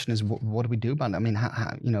 And the question is, what do we do about it? I mean,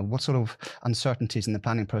 what sort of uncertainties in the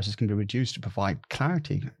planning process can be reduced to provide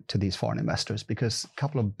clarity to these foreign investors? Because a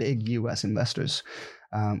couple of big US investors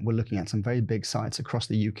were looking at some very big sites across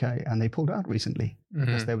the UK, and they pulled out recently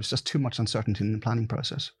because there was just too much uncertainty in the planning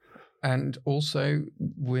process. And also,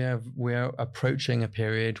 we're approaching a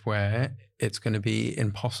period where it's going to be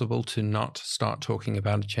impossible to not start talking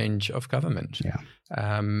about a change of government. Yeah.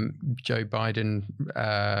 Joe Biden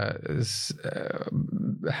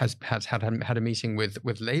has had a meeting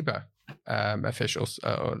with Labour officials,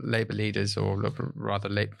 or Labour leaders, or rather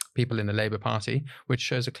people in the Labour Party, which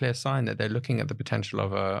shows a clear sign that they're looking at the potential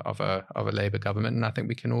of a Labour government. And I think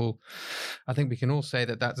we can all say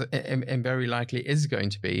that that's very likely is going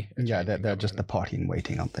to be. Yeah, they're just the party in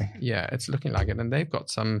waiting, aren't they? Yeah, it's looking like it, and they've got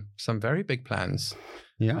some very big plans.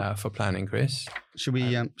 Yeah. For planning, Kris. Should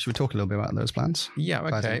we talk a little bit about those plans? Yeah,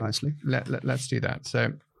 okay. Nicely. Let's do that.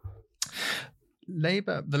 So,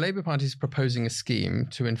 the Labour Party is proposing a scheme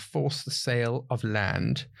to enforce the sale of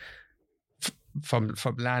land from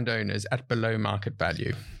landowners at below market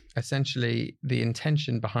value. Essentially, the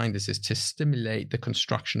intention behind this is to stimulate the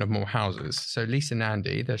construction of more houses. So Lisa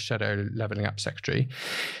Nandy, the Shadow Levelling Up Secretary,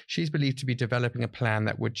 she's believed to be developing a plan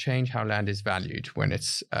that would change how land is valued when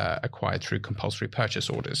it's acquired through compulsory purchase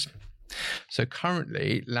orders. So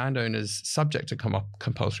currently, landowners subject to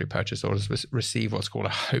compulsory purchase orders receive what's called a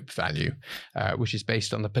hope value, which is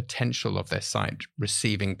based on the potential of their site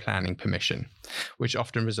receiving planning permission, which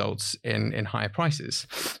often results in higher prices.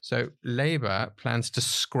 So Labour plans to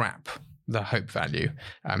scrap the hope value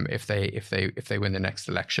if they win the next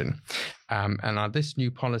election. And this new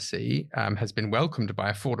policy has been welcomed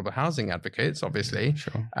by affordable housing advocates, obviously,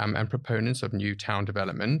 sure. And proponents of new town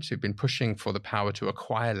development who've been pushing for the power to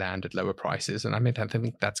acquire land at lower prices. And I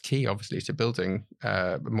think that's key, obviously, to building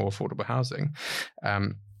more affordable housing.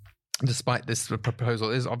 Despite this, the proposal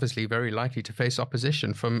is obviously very likely to face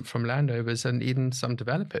opposition from landowners and even some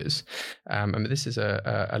developers. I mean, this is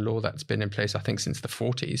a law that's been in place, I think, since the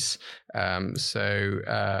 40s. So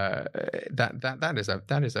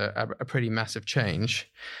that is a pretty massive change.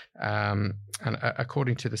 And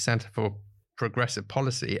according to the Centre for Progressive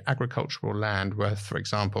Policy, agricultural land worth, for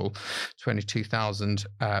example, 22,000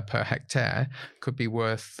 per hectare could be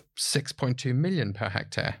worth 6.2 million per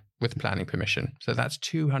hectare with planning permission. So that's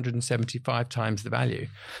 275 times the value.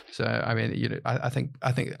 So I mean, I think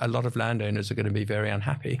a lot of landowners are going to be very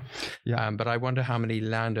unhappy. Yeah. But I wonder how many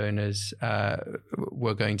landowners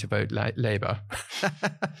were going to vote Labour.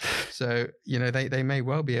 So they may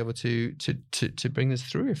well be able to bring this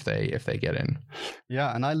through if they get in.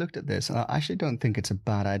 Yeah, and I looked at this, and I actually don't think it's a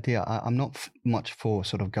bad idea. I'm not much for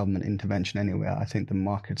sort of government intervention anywhere. I think the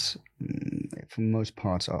markets, for most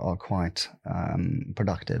parts, are quite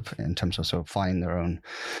productive in terms of sort of finding their own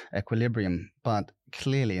equilibrium. But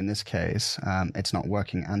clearly, in this case, it's not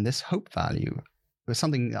working. And this hope value was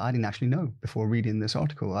something I didn't actually know before reading this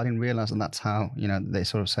article. I didn't realize that that's how, they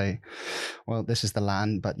sort of say, well, this is the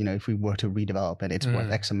land, but, if we were to redevelop it, it's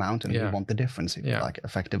worth X amount, and we want the difference, if you like,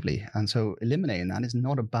 effectively. And so eliminating that is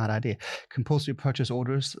not a bad idea. Compulsory purchase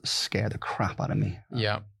orders scare the crap out of me.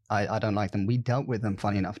 Yeah. I don't like them. We dealt with them,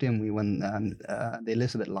 funny enough, didn't we, when the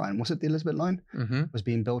Elizabeth line, was it the Elizabeth line? Mm-hmm. Was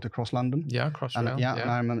being built across London? Yeah, Crossrail. And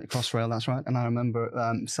I remember Crossrail, that's right. And I remember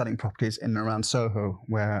selling properties in and around Soho,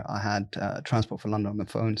 where I had Transport for London on the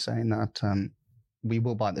phone saying that we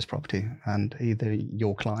will buy this property, and either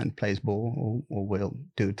your client plays ball or we'll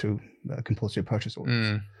do it through compulsory purchase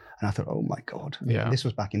orders. And I thought, oh my God. Yeah. This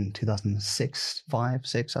was back in 2006,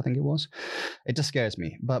 6, I think it was. It just scares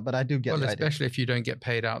me. But I do get the idea. Especially if you don't get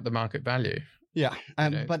paid out the market value. Yeah,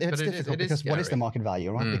 but it's difficult because what is the market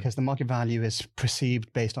value, right? Because the market value is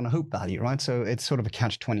perceived based on a hope value, right? So it's sort of a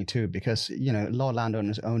catch-22 because, a lot of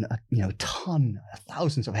landowners own,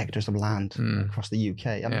 thousands of hectares of land across the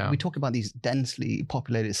UK. I mean, we talk about these densely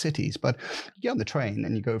populated cities, but you get on the train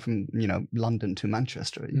and you go from, London to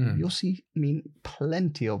Manchester, you'll see,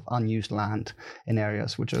 plenty of unused land in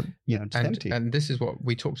areas which are, just empty. And this is what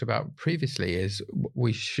we talked about previously is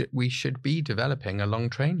we should be developing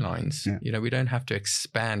along train lines. Yeah. We don't have to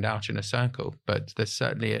expand out in a circle, but there's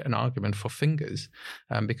certainly an argument for fingers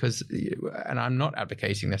because, and I'm not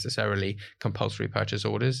advocating necessarily compulsory purchase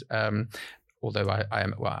orders. although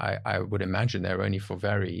I would imagine they're only for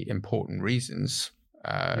very important reasons,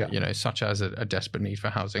 such as a desperate need for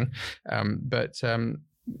housing. But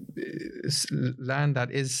land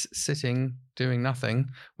that is sitting doing nothing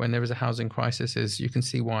when there is a housing crisis you can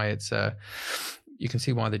see why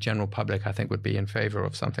the general public, I think, would be in favor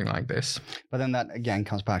of something like this. But then that again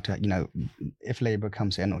comes back to, if Labour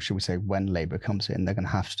comes in, or should we say when Labour comes in, they're going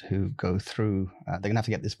to have to go through, they're going to have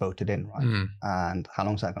to get this voted in, right? And how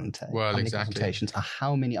long is that going to take? Well, how many exactly. consultations?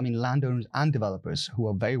 How many, landowners and developers who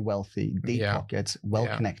are very wealthy, deep pockets,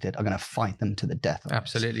 well-connected, are going to fight them to the death.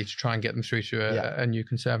 Absolutely, to try and get them through to a new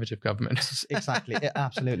Conservative government. Exactly,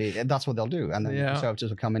 absolutely. That's what they'll do. And then the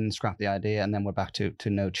Conservatives will come in and scrap the idea, and then we're back to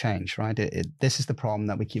no change, right? This is the problem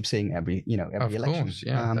that we keep seeing every election. Of course,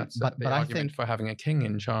 that's but I think for having a king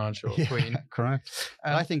in charge or queen. Correct.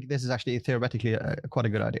 But I think this is actually theoretically quite a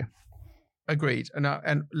good idea. Agreed.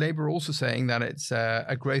 And Labour also saying that it's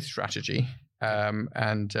a growth strategy.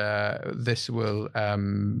 And this will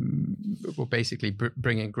basically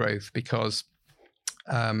bring in growth because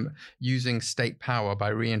using state power by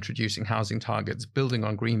reintroducing housing targets, building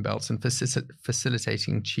on green belts, and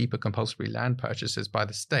facilitating cheaper compulsory land purchases by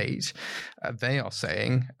the state, they are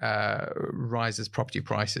saying rises property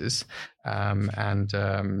prices and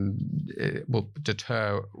it will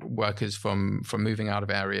deter workers from moving out of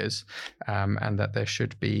areas, and that there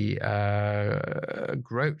should be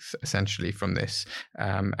growth essentially from this,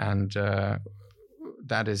 and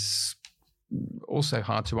that is also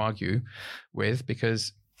hard to argue with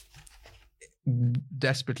because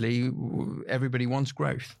desperately everybody wants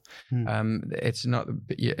growth. It's not,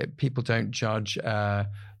 people don't judge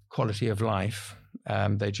quality of life,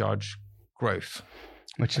 they judge growth.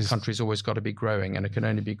 Which is, a country's always got to be growing, and it can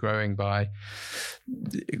only be growing by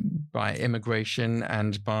immigration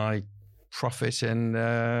and by profit in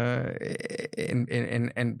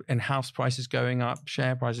house prices going up,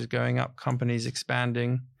 share prices going up, companies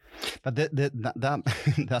expanding. But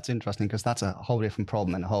that's interesting because that's a whole different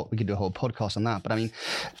problem, and we could do a whole podcast on that. But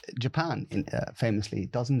Japan famously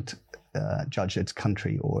doesn't judge its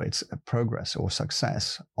country or its progress or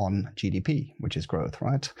success on GDP, which is growth,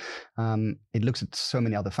 right? It looks at so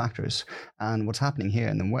many other factors. And what's happening here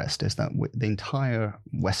in the West is that the entire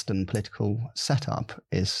Western political setup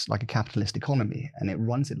is like a capitalist economy, and it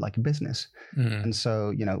runs it like a business. And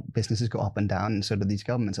so, businesses go up and down, and so do these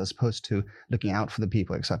governments, as opposed to looking out for the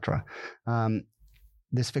people, etc.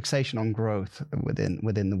 This fixation on growth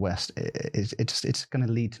within the West it's going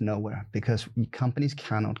to lead to nowhere, because companies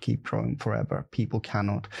cannot keep growing forever. People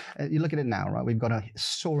cannot. You look at it now, right? We've got a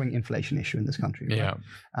soaring inflation issue in this country. Right? Yeah.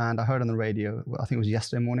 And I heard on the radio, I think it was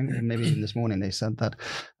yesterday morning, or maybe even this morning, they said that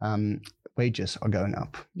wages are going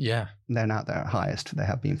up. Yeah. They're now their highest they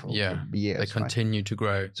have been for years. They continue to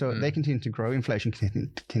grow. So they continue to grow. Inflation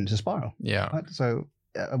continues to spiral. Yeah. Right? So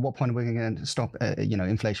at what point are we going to stop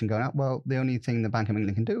inflation going up? Well, the only thing the Bank of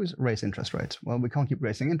England can do is raise interest rates. Well, we can't keep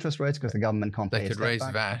raising interest rates because the government can't pay. They could raise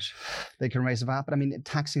VAT. They can raise VAT, but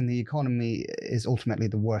taxing the economy is ultimately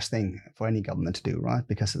the worst thing for any government to do, right?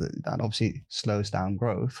 Because that obviously slows down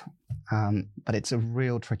growth. But it's a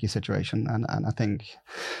real tricky situation, and I think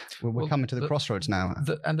we're coming to the crossroads now.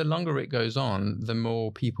 And the longer it goes on, the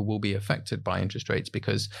more people will be affected by interest rates,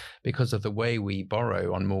 because of the way we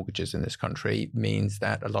borrow on mortgages in this country means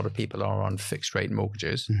that a lot of people are on fixed rate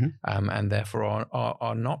mortgages, and therefore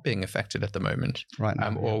are not being affected at the moment. Right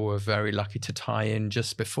now, or were very lucky to tie in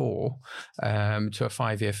just before to a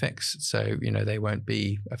 5-year fix, so they won't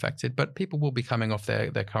be affected. But people will be coming off their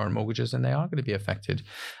current mortgages, and they are going to be affected.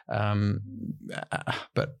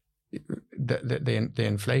 But the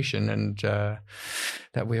inflation and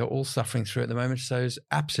that we are all suffering through at the moment shows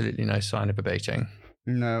absolutely no sign of abating.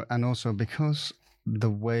 No, and also because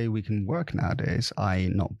the way we can work nowadays, i.e.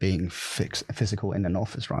 not being physical in an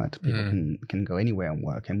office, right? People can go anywhere and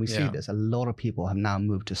work. And we see this. A lot of people have now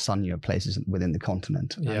moved to sunnier places within the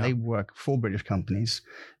continent. And they work for British companies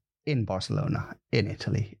in Barcelona, in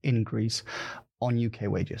Italy, in Greece, on UK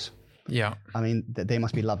wages. Yeah, they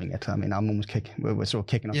must be loving it. I'm almost we're sort of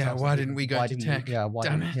kicking ourselves. Yeah, why didn't we go to tech?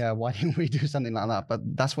 Why didn't we do something like that? But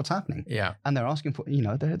that's what's happening. Yeah, and they're asking for,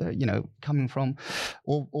 they're coming from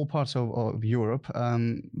all parts of Europe,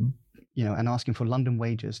 and asking for London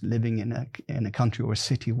wages, living in a country or a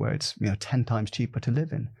city where it's 10 times cheaper to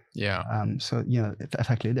live in. Yeah. So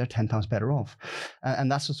effectively they're 10 times better off,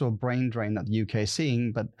 and that's the sort of brain drain that the UK is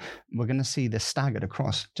seeing. But we're going to see this staggered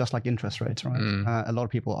across, just like interest rates, right? A lot of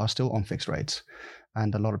people are still on fixed rates,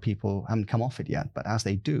 and a lot of people haven't come off it yet. But as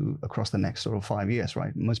they do across the next sort of 5 years,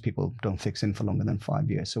 right? Most people don't fix in for longer than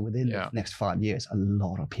 5 years. So within the next 5 years, a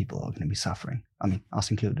lot of people are going to be suffering.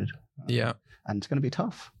 Us included. Yeah. And it's going to be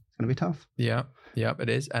tough. going to be tough. Yeah, it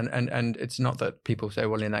is. And it's not that people say,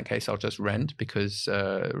 well, in that case, I'll just rent, because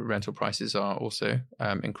rental prices are also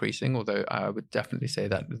increasing. Although I would definitely say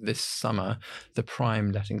that this summer, the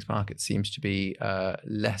prime lettings market seems to be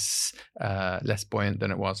less buoyant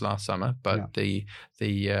than it was last summer. But the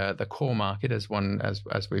core market, as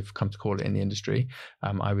we've come to call it in the industry,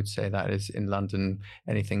 I would say that is in London,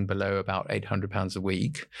 anything below about £800 a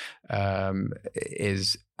week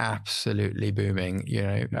is absolutely booming. You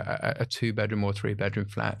know, a 2-bedroom or 3-bedroom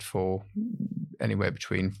flat for anywhere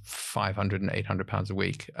between £500 and £800 a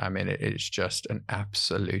week. I mean, it's just an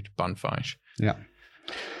absolute bun fight. Yeah.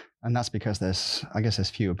 And that's because there's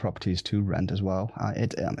fewer properties to rent as well.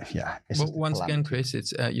 Well, once again, Chris,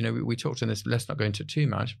 it's we talked on this. Let's not go into too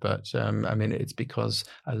much, but I mean, it's because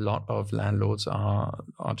a lot of landlords are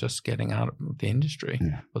just getting out of the industry,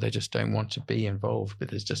 or they just don't want to be involved. But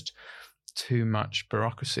there's just too much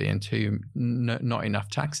bureaucracy and not enough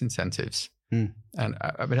tax incentives. And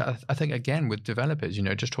I think, again, with developers,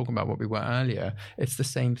 just talking about what we were earlier, it's the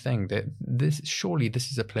same thing. That this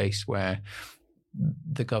is a place where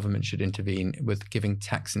the government should intervene with giving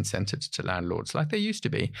tax incentives to landlords like they used to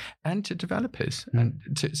be, and to developers,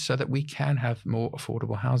 so that we can have more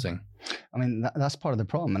affordable housing. I mean, that's part of the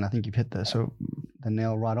problem, and I think you've hit the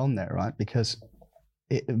nail right on there, right? Because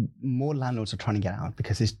more landlords are trying to get out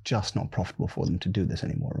because it's just not profitable for them to do this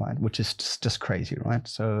anymore, right? Which is just crazy, right?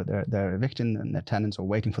 So they're evicting their tenants or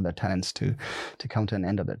waiting for their tenants to come to an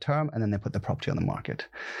end of their term, and then they put the property on the market.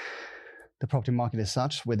 The property market is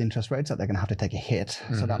such with interest rates that they're going to have to take a hit.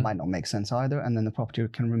 So that might not make sense either. And then the property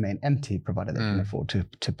can remain empty, provided they can afford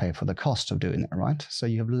to pay for the cost of doing it, right? So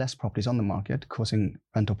you have less properties on the market, causing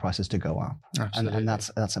rental prices to go up. And that's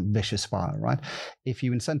a vicious spiral, right? If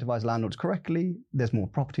you incentivize landlords correctly, there's more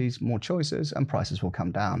properties, more choices, and prices will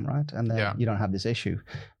come down, right? And then you don't have this issue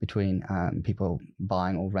between people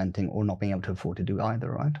buying or renting or not being able to afford to do either,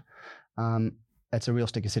 right? It's a real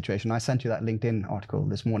sticky situation. I sent you that LinkedIn article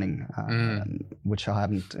this morning, which I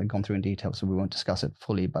haven't gone through in detail, so we won't discuss it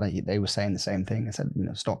fully. But they were saying the same thing. I said,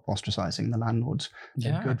 stop ostracizing the landlords.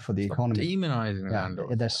 They're good for the economy. Demonizing the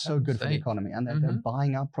landlords. They're so good for the economy, and they're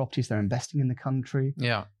buying up properties. They're investing in the country.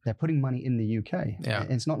 Yeah, they're putting money in the UK. Yeah,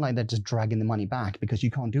 it's not like they're just dragging the money back, because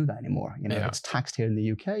you can't do that anymore. It's taxed here in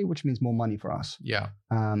the UK, which means more money for us. Yeah,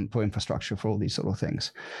 for infrastructure, for all these sort of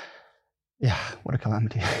things. Yeah, what a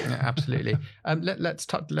calamity. Yeah, absolutely. Let's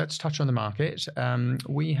touch on the market.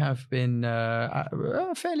 We have been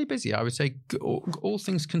fairly busy, I would say, all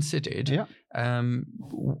things considered. Yeah.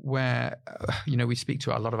 Where we speak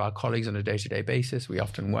to a lot of our colleagues on a day-to-day basis. We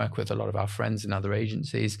often work with a lot of our friends in other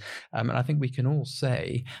agencies, and I think we can all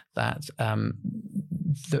say that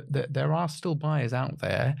there are still buyers out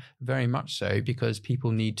there, very much so, because people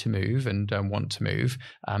need to move and want to move,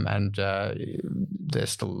 and there's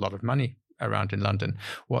still a lot of money around in London.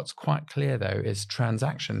 What's quite clear, though, is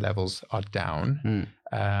transaction levels are down.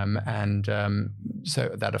 So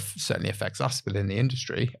that certainly affects us within the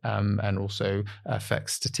industry, and also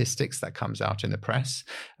affects statistics that comes out in the press,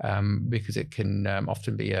 because it can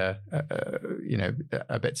often be a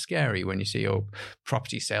bit scary when you see your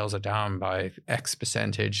property sales are down by X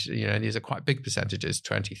percentage. These are quite big percentages,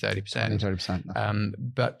 20-30%. 30%.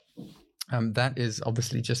 But that is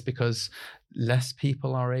obviously just because less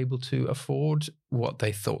people are able to afford what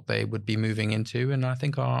they thought they would be moving into, and I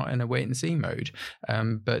think are in a wait and see mode.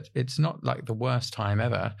 But it's not like the worst time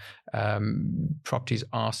ever. Properties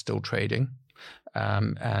are still trading,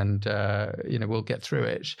 and we'll get through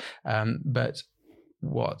it. But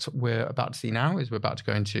what we're about to see now is we're about to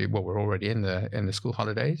go into, we're already in the school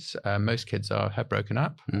holidays. Most kids have broken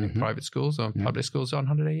up. I think private schools or public schools are on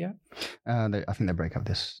holiday yet. I think they break up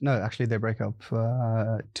they break up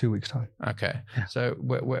 2 weeks time. Okay, yeah. So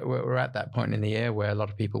we're at that point in the year where a lot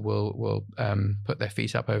of people will put their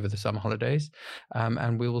feet up over the summer holidays,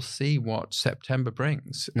 and we will see what September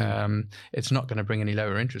brings. It's not going to bring any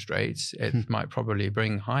lower interest rates. It might probably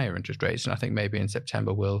bring higher interest rates, and I think maybe in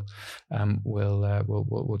September we'll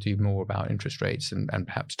do more about interest rates and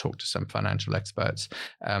perhaps talk to some financial experts.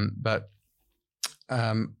 But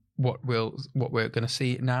what we're going to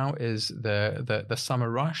see now is the summer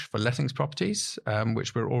rush for lettings properties,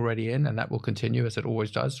 which we're already in, and that will continue as it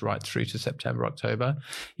always does right through to September, October,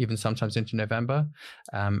 even sometimes into November.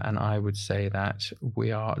 And I would say that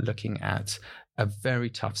we are looking at a very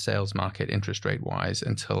tough sales market interest rate wise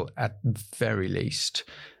until at very least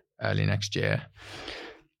early next year.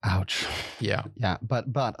 Ouch. Yeah. Yeah. But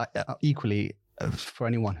equally, for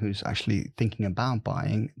anyone who's actually thinking about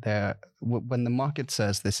buying, when the market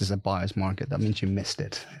says this is a buyer's market, that means you missed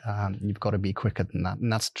it. You've got to be quicker than that,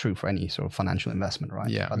 and that's true for any sort of financial investment, right?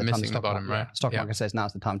 Yeah, missing the bottom, right? Stock market says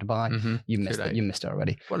now's the time to buy. You missed it. You missed it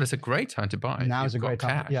already. Well, it's a great time to buy. Now's a great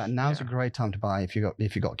time. Yeah, now's a great time to buy if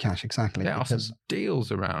you got cash. Exactly. There are some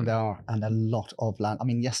deals around. There are, and a lot of land. I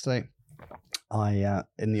mean, yesterday,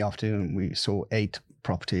 in the afternoon, we saw 8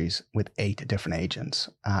 properties with 8 different agents,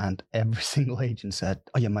 and every single agent said,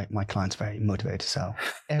 "Oh yeah, my client's very motivated to sell."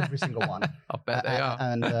 Every single one. I bet they are.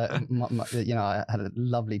 And I had a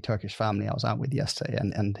lovely Turkish family I was out with yesterday,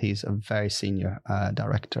 and he's a very senior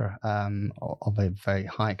director of a very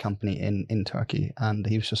high company in Turkey, and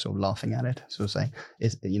he was just sort of laughing at it, sort of saying,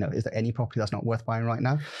 "Is there any property that's not worth buying right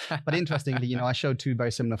now?" But interestingly, I showed 2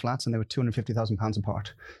 very similar flats, and they were £250,000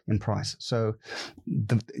 apart in price. So,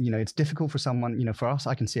 it's difficult for someone, for us,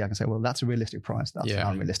 I can say, well, that's a realistic price. That's an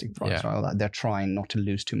unrealistic price. Yeah. Right? They're trying not to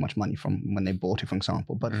lose too much money from when they bought it, for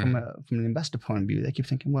example. But from an investor point of view, they keep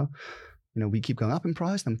thinking, well, we keep going up in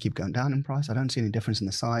price, then we keep going down in price. I don't see any difference in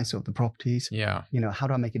the size of the properties. Yeah. How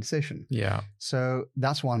do I make a decision? Yeah. So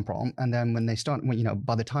that's one problem. And then when they start,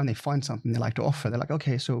 by the time they find something they like to offer, they're like,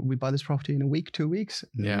 okay, so we buy this property in a week, 2 weeks?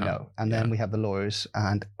 Yeah. No. And then we have the lawyers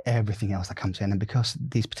and everything else that comes in. And because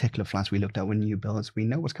these particular flats we looked at were new builds, we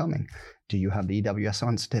know what's coming. Do you have the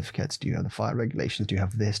EWS1 certificates? Do you have the fire regulations? Do you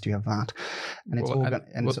have this? Do you have that? And it's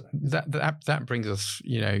that brings us,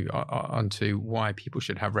 onto why people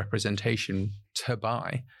should have representation to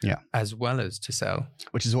buy, as well as to sell,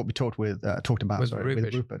 which is what we talked about with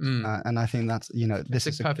Rupert. And I think that's this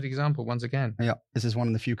is a perfect example once again. Yeah, this is one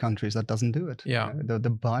of the few countries that doesn't do it. Yeah, the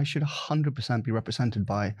buyer should 100% be represented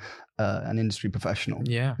by an industry professional.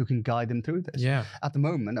 Yeah, who can guide them through this. Yeah, at the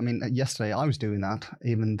moment, I mean, yesterday I was doing that,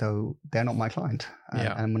 even though they're not my client.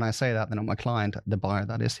 And when I say that they're not my client, the buyer,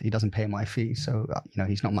 that is, he doesn't pay my fee, so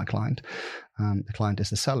he's not my client. The client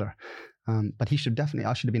is the seller. But I should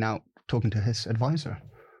have been out talking to his advisor.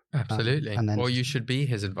 Absolutely. Or you should be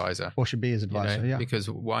his advisor. Yeah. Because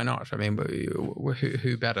why not? I mean,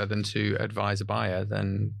 who better than to advise a buyer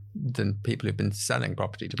than people who've been selling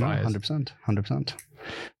property to buyers? 100%.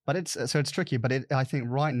 But it's tricky. But I think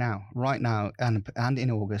right now, and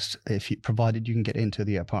in August, provided you can get into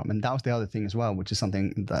the apartment, that was the other thing as well, which is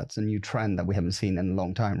something that's a new trend that we haven't seen in a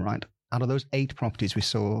long time, right? Out of those 8 properties we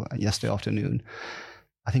saw yesterday afternoon,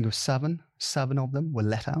 I think it was 7 of them were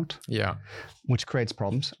let out. Yeah. Which creates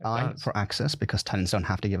problems for access, because tenants don't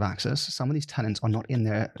have to give access. Some of these tenants are not in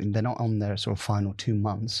there, they're not on their sort of final 2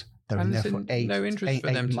 months. They're in there for 8 no interest eight,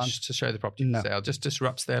 for them months. to show the property for sale. Just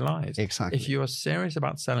disrupts their lives. Exactly. If you are serious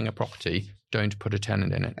about selling a property, don't put a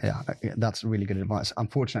tenant in it. Yeah, that's really good advice.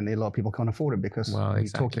 Unfortunately, a lot of people can't afford it because we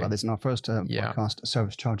talked about this in our first podcast.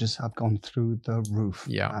 Service charges have gone through the roof.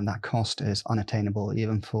 Yeah. And that cost is unattainable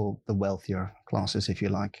even for the wealthier classes, if you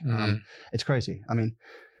like. It's crazy. I mean,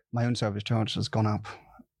 my own service charge has gone up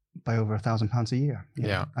by over £1,000 a year.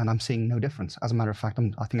 Yeah. And I'm seeing no difference. As a matter of fact,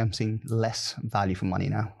 I think I'm seeing less value for money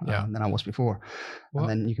now than I was before. And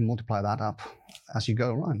then you can multiply that up as you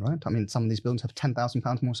go around, right? I mean, some of these buildings have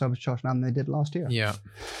 £10,000 more service charge now than they did last year. Yeah.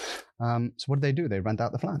 So what do? They rent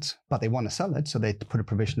out the flats, but they want to sell it. So they put a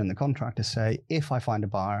provision in the contract to say, if I find a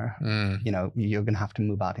buyer, you're going to have to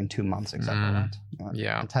move out in 2 months, exactly right?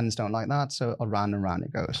 Yeah. And tenants don't like that. So around and around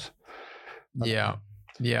it goes. But,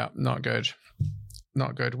 yeah. Not good.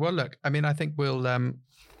 Not good. Well, look, I mean, I think we'll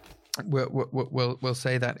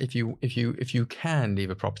say that if you can leave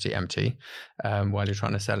a property empty while you're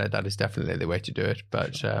trying to sell it, that is definitely the way to do it.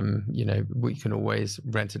 But we can always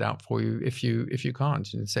rent it out for you if you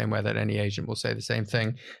can't. In the same way that any agent will say the same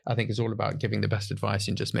thing. I think it's all about giving the best advice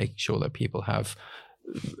and just making sure that people have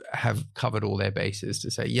covered all their bases to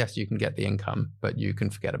say, yes, you can get the income, but you can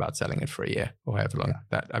forget about selling it for a year or however long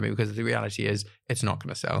because the reality is it's not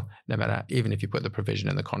going to sell no matter, even if you put the provision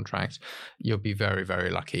in the contract. You'll be very, very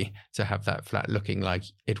lucky to have that flat looking like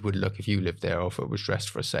it would look if you lived there, or if it was dressed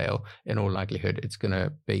for a sale. In all likelihood, it's going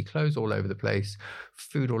to be clothes all over the place,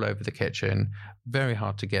 food all over the kitchen, very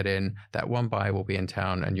hard to get in. That one buyer will be in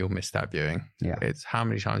town and you'll miss that viewing. Yeah. It's how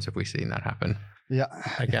many times have we seen that happen? Yeah,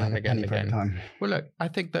 again and again. Well, look, I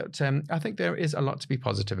think there is a lot to be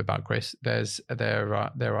positive about, Kris. There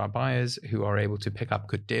are buyers who are able to pick up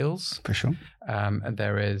good deals for sure, and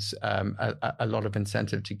there is a lot of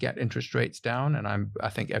incentive to get interest rates down. And I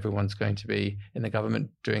think everyone's going to be in the government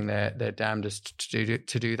doing their damnedest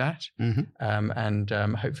to do that. Mm-hmm. And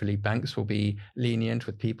hopefully banks will be lenient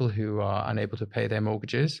with people who are unable to pay their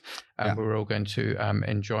mortgages. We're all going to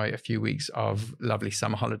enjoy a few weeks of lovely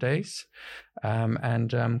summer holidays.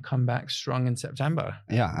 and come back strong in September.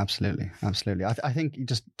 Yeah, absolutely. I think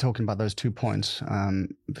just talking about those 2 points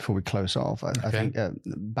before we close off, I think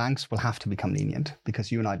banks will have to become lenient,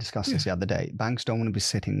 because you and I discussed this the other day. Banks don't want to be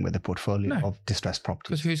sitting with a portfolio of distressed properties.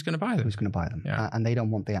 Because who's going to buy them? Who's going to buy them? Yeah. And they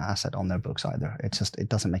don't want their asset on their books either. It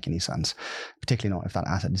doesn't make any sense, particularly not if that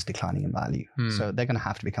asset is declining in value. So they're going to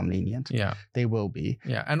have to become lenient. Yeah. They will be.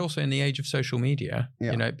 Yeah. And also in the age of social media,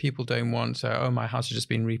 people don't want, my house has just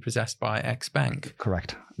been repossessed by X bank.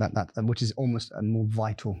 Correct. That which is almost a more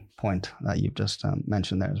vital point that you've just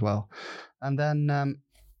mentioned there as well. And then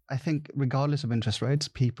I think regardless of interest rates,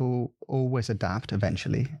 people always adapt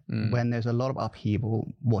eventually. When there's a lot of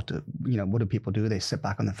upheaval, what do people do? They sit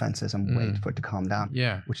back on the fences and wait for it to calm down,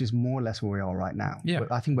 which is more or less where we are right now. Yeah.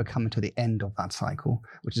 I think we're coming to the end of that cycle,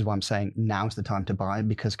 which is why I'm saying now's the time to buy,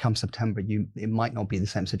 because come September, it might not be the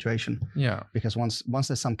same situation. Yeah. Because once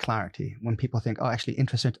there's some clarity, when people think, oh, actually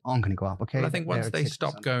interest rates aren't going to go up, okay. Well, I think once they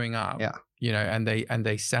stop going up, and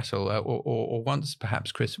they settle, or once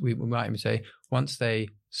perhaps, Kris, we might even say, once they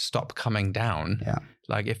stop coming down,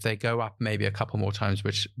 like if they go up maybe a couple more times,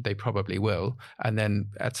 which they probably will, and then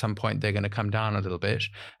at some point they're going to come down a little bit,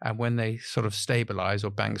 and when they sort of stabilize, or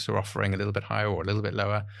banks are offering a little bit higher or a little bit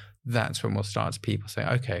lower, that's when we'll start to people say,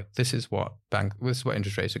 okay, this is what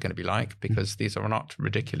interest rates are going to be like, because these are not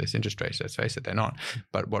ridiculous interest rates. Let's face it, they're not.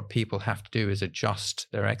 But what people have to do is adjust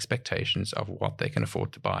their expectations of what they can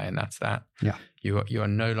afford to buy, and that's that. Yeah. You are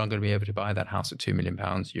no longer going to be able to buy that house at £2 million.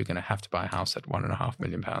 You're going to have to buy a house at £1.5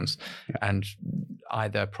 million. Yeah. And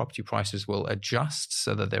either property prices will adjust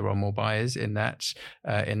so that there are more buyers in that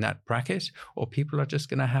bracket, or people are just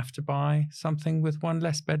going to have to buy something with one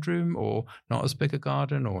less bedroom, or not as big a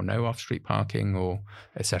garden, or no off-street parking, or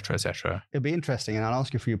et cetera, et cetera. It'll be interesting, and I'll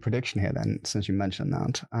ask you for your prediction here then, since you mentioned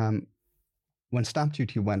that. When stamp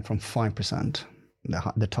duty went from 5%,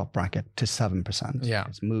 the top bracket, to 7%. Yeah.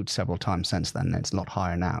 It's moved several times since then. It's a lot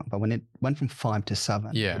higher now. But when it went from 5 to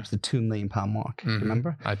 7, it was the £2 million mark. Mm-hmm.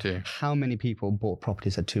 Remember? I do. How many people bought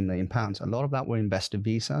properties at £2 million? A lot of that were investor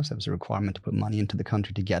visas. There was a requirement to put money into the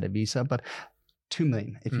country to get a visa. But 2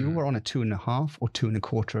 million. If you were on a 2.5 or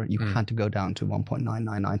 2.25, you had to go down to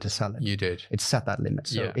 1.999 to sell it. You did. It set that limit.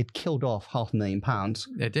 So it killed off £500,000.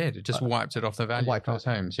 It did. It just wiped it off the value of those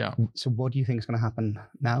homes. Yeah. So what do you think is going to happen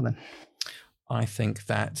now then? I think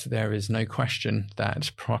that there is no question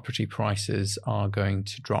that property prices are going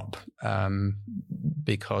to drop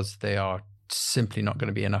because they are simply not going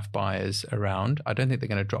to be enough buyers around. I don't think they're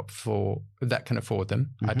going to drop for that can afford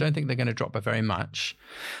them. Mm-hmm. I don't think they're going to drop by very much,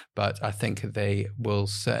 but I think they will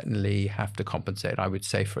certainly have to compensate. I would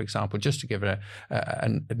say, for example, just to give it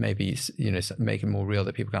maybe make it more real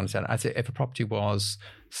that people can understand. I'd say if a property was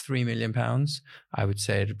 £3 million, I would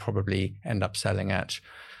say it'd probably end up selling at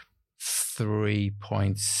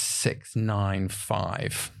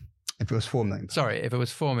 3.695. If it was 4 million. Sorry, if it was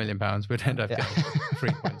 £4 million, we'd end up getting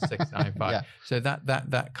 3.695. Yeah. So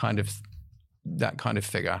that kind of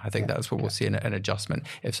figure, I think that's what we'll see an adjustment.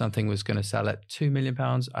 If something was going to sell at £2 million,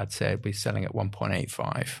 I'd say it'd be selling at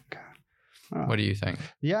 1.85. Okay. Right. What do you think?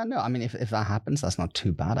 Yeah, no, I mean, if that happens, that's not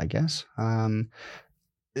too bad, I guess.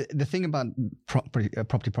 The thing about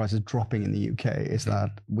property prices dropping in the UK is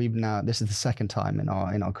that this is the second time in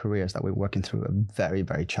our careers that we're working through a very,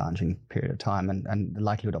 very challenging period of time, and the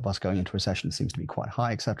likelihood of us going into recession seems to be quite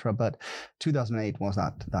high, etc. But 2008 was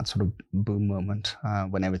that sort of boom moment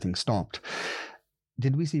when everything stopped.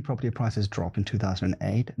 Did we see property prices drop in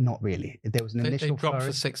 2008? Not really. There was an initial They dropped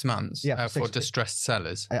for 6 months for distressed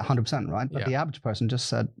sellers. 100%, right? But the average person just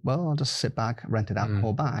said, well, I'll just sit back, rent it out, and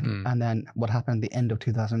pull back. And then what happened at the end of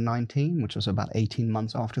 2019, which was about 18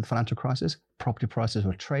 months after the financial crisis, property prices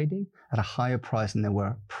were trading at a higher price than they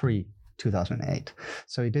were pre-2008.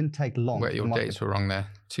 So it didn't take long. Wait, your dates were wrong there.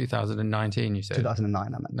 2019, you said? 2009, I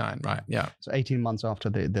meant. 9, right, yeah. So 18 months after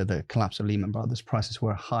the collapse of Lehman Brothers, prices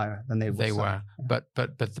were higher than they were. They were, but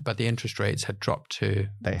the interest rates had dropped to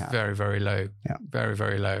very, very low, very,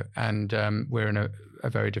 very low. And we're in a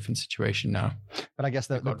very different situation now. But I guess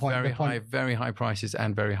the point... Very high prices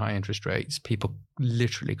and very high interest rates. People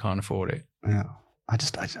literally can't afford it. Yeah. I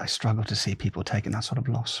struggle to see people taking that sort of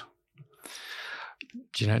loss.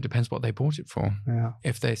 Do you know, it depends what they bought it for. Yeah.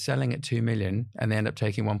 If they're selling at 2 million and they end up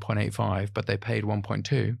taking 1.85, but they paid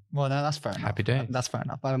 1.2. Well, no, that's fair enough. Happy day. That's fair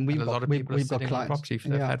enough. A lot of people are sitting on property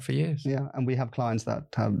they've had for years. Yeah, and we have clients that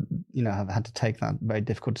have had to take that very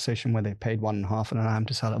difficult decision where they paid 1.5 and are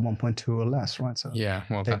to sell at 1.2 or less, right? So yeah,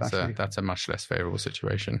 well, that's a much less favourable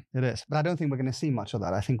situation. It is, but I don't think we're going to see much of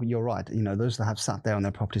that. I think you're right. Those that have sat there on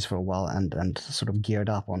their properties for a while and sort of geared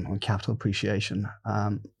up on capital appreciation.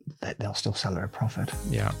 they'll still sell at a profit.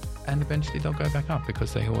 Yeah. And eventually they'll go back up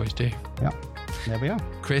because they always do. Yeah. There we are.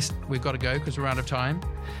 Kris, we've got to go because we're out of time.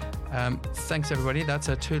 Thanks, everybody. That's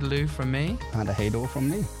a toodaloo from me. And a hey-do from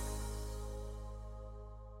me.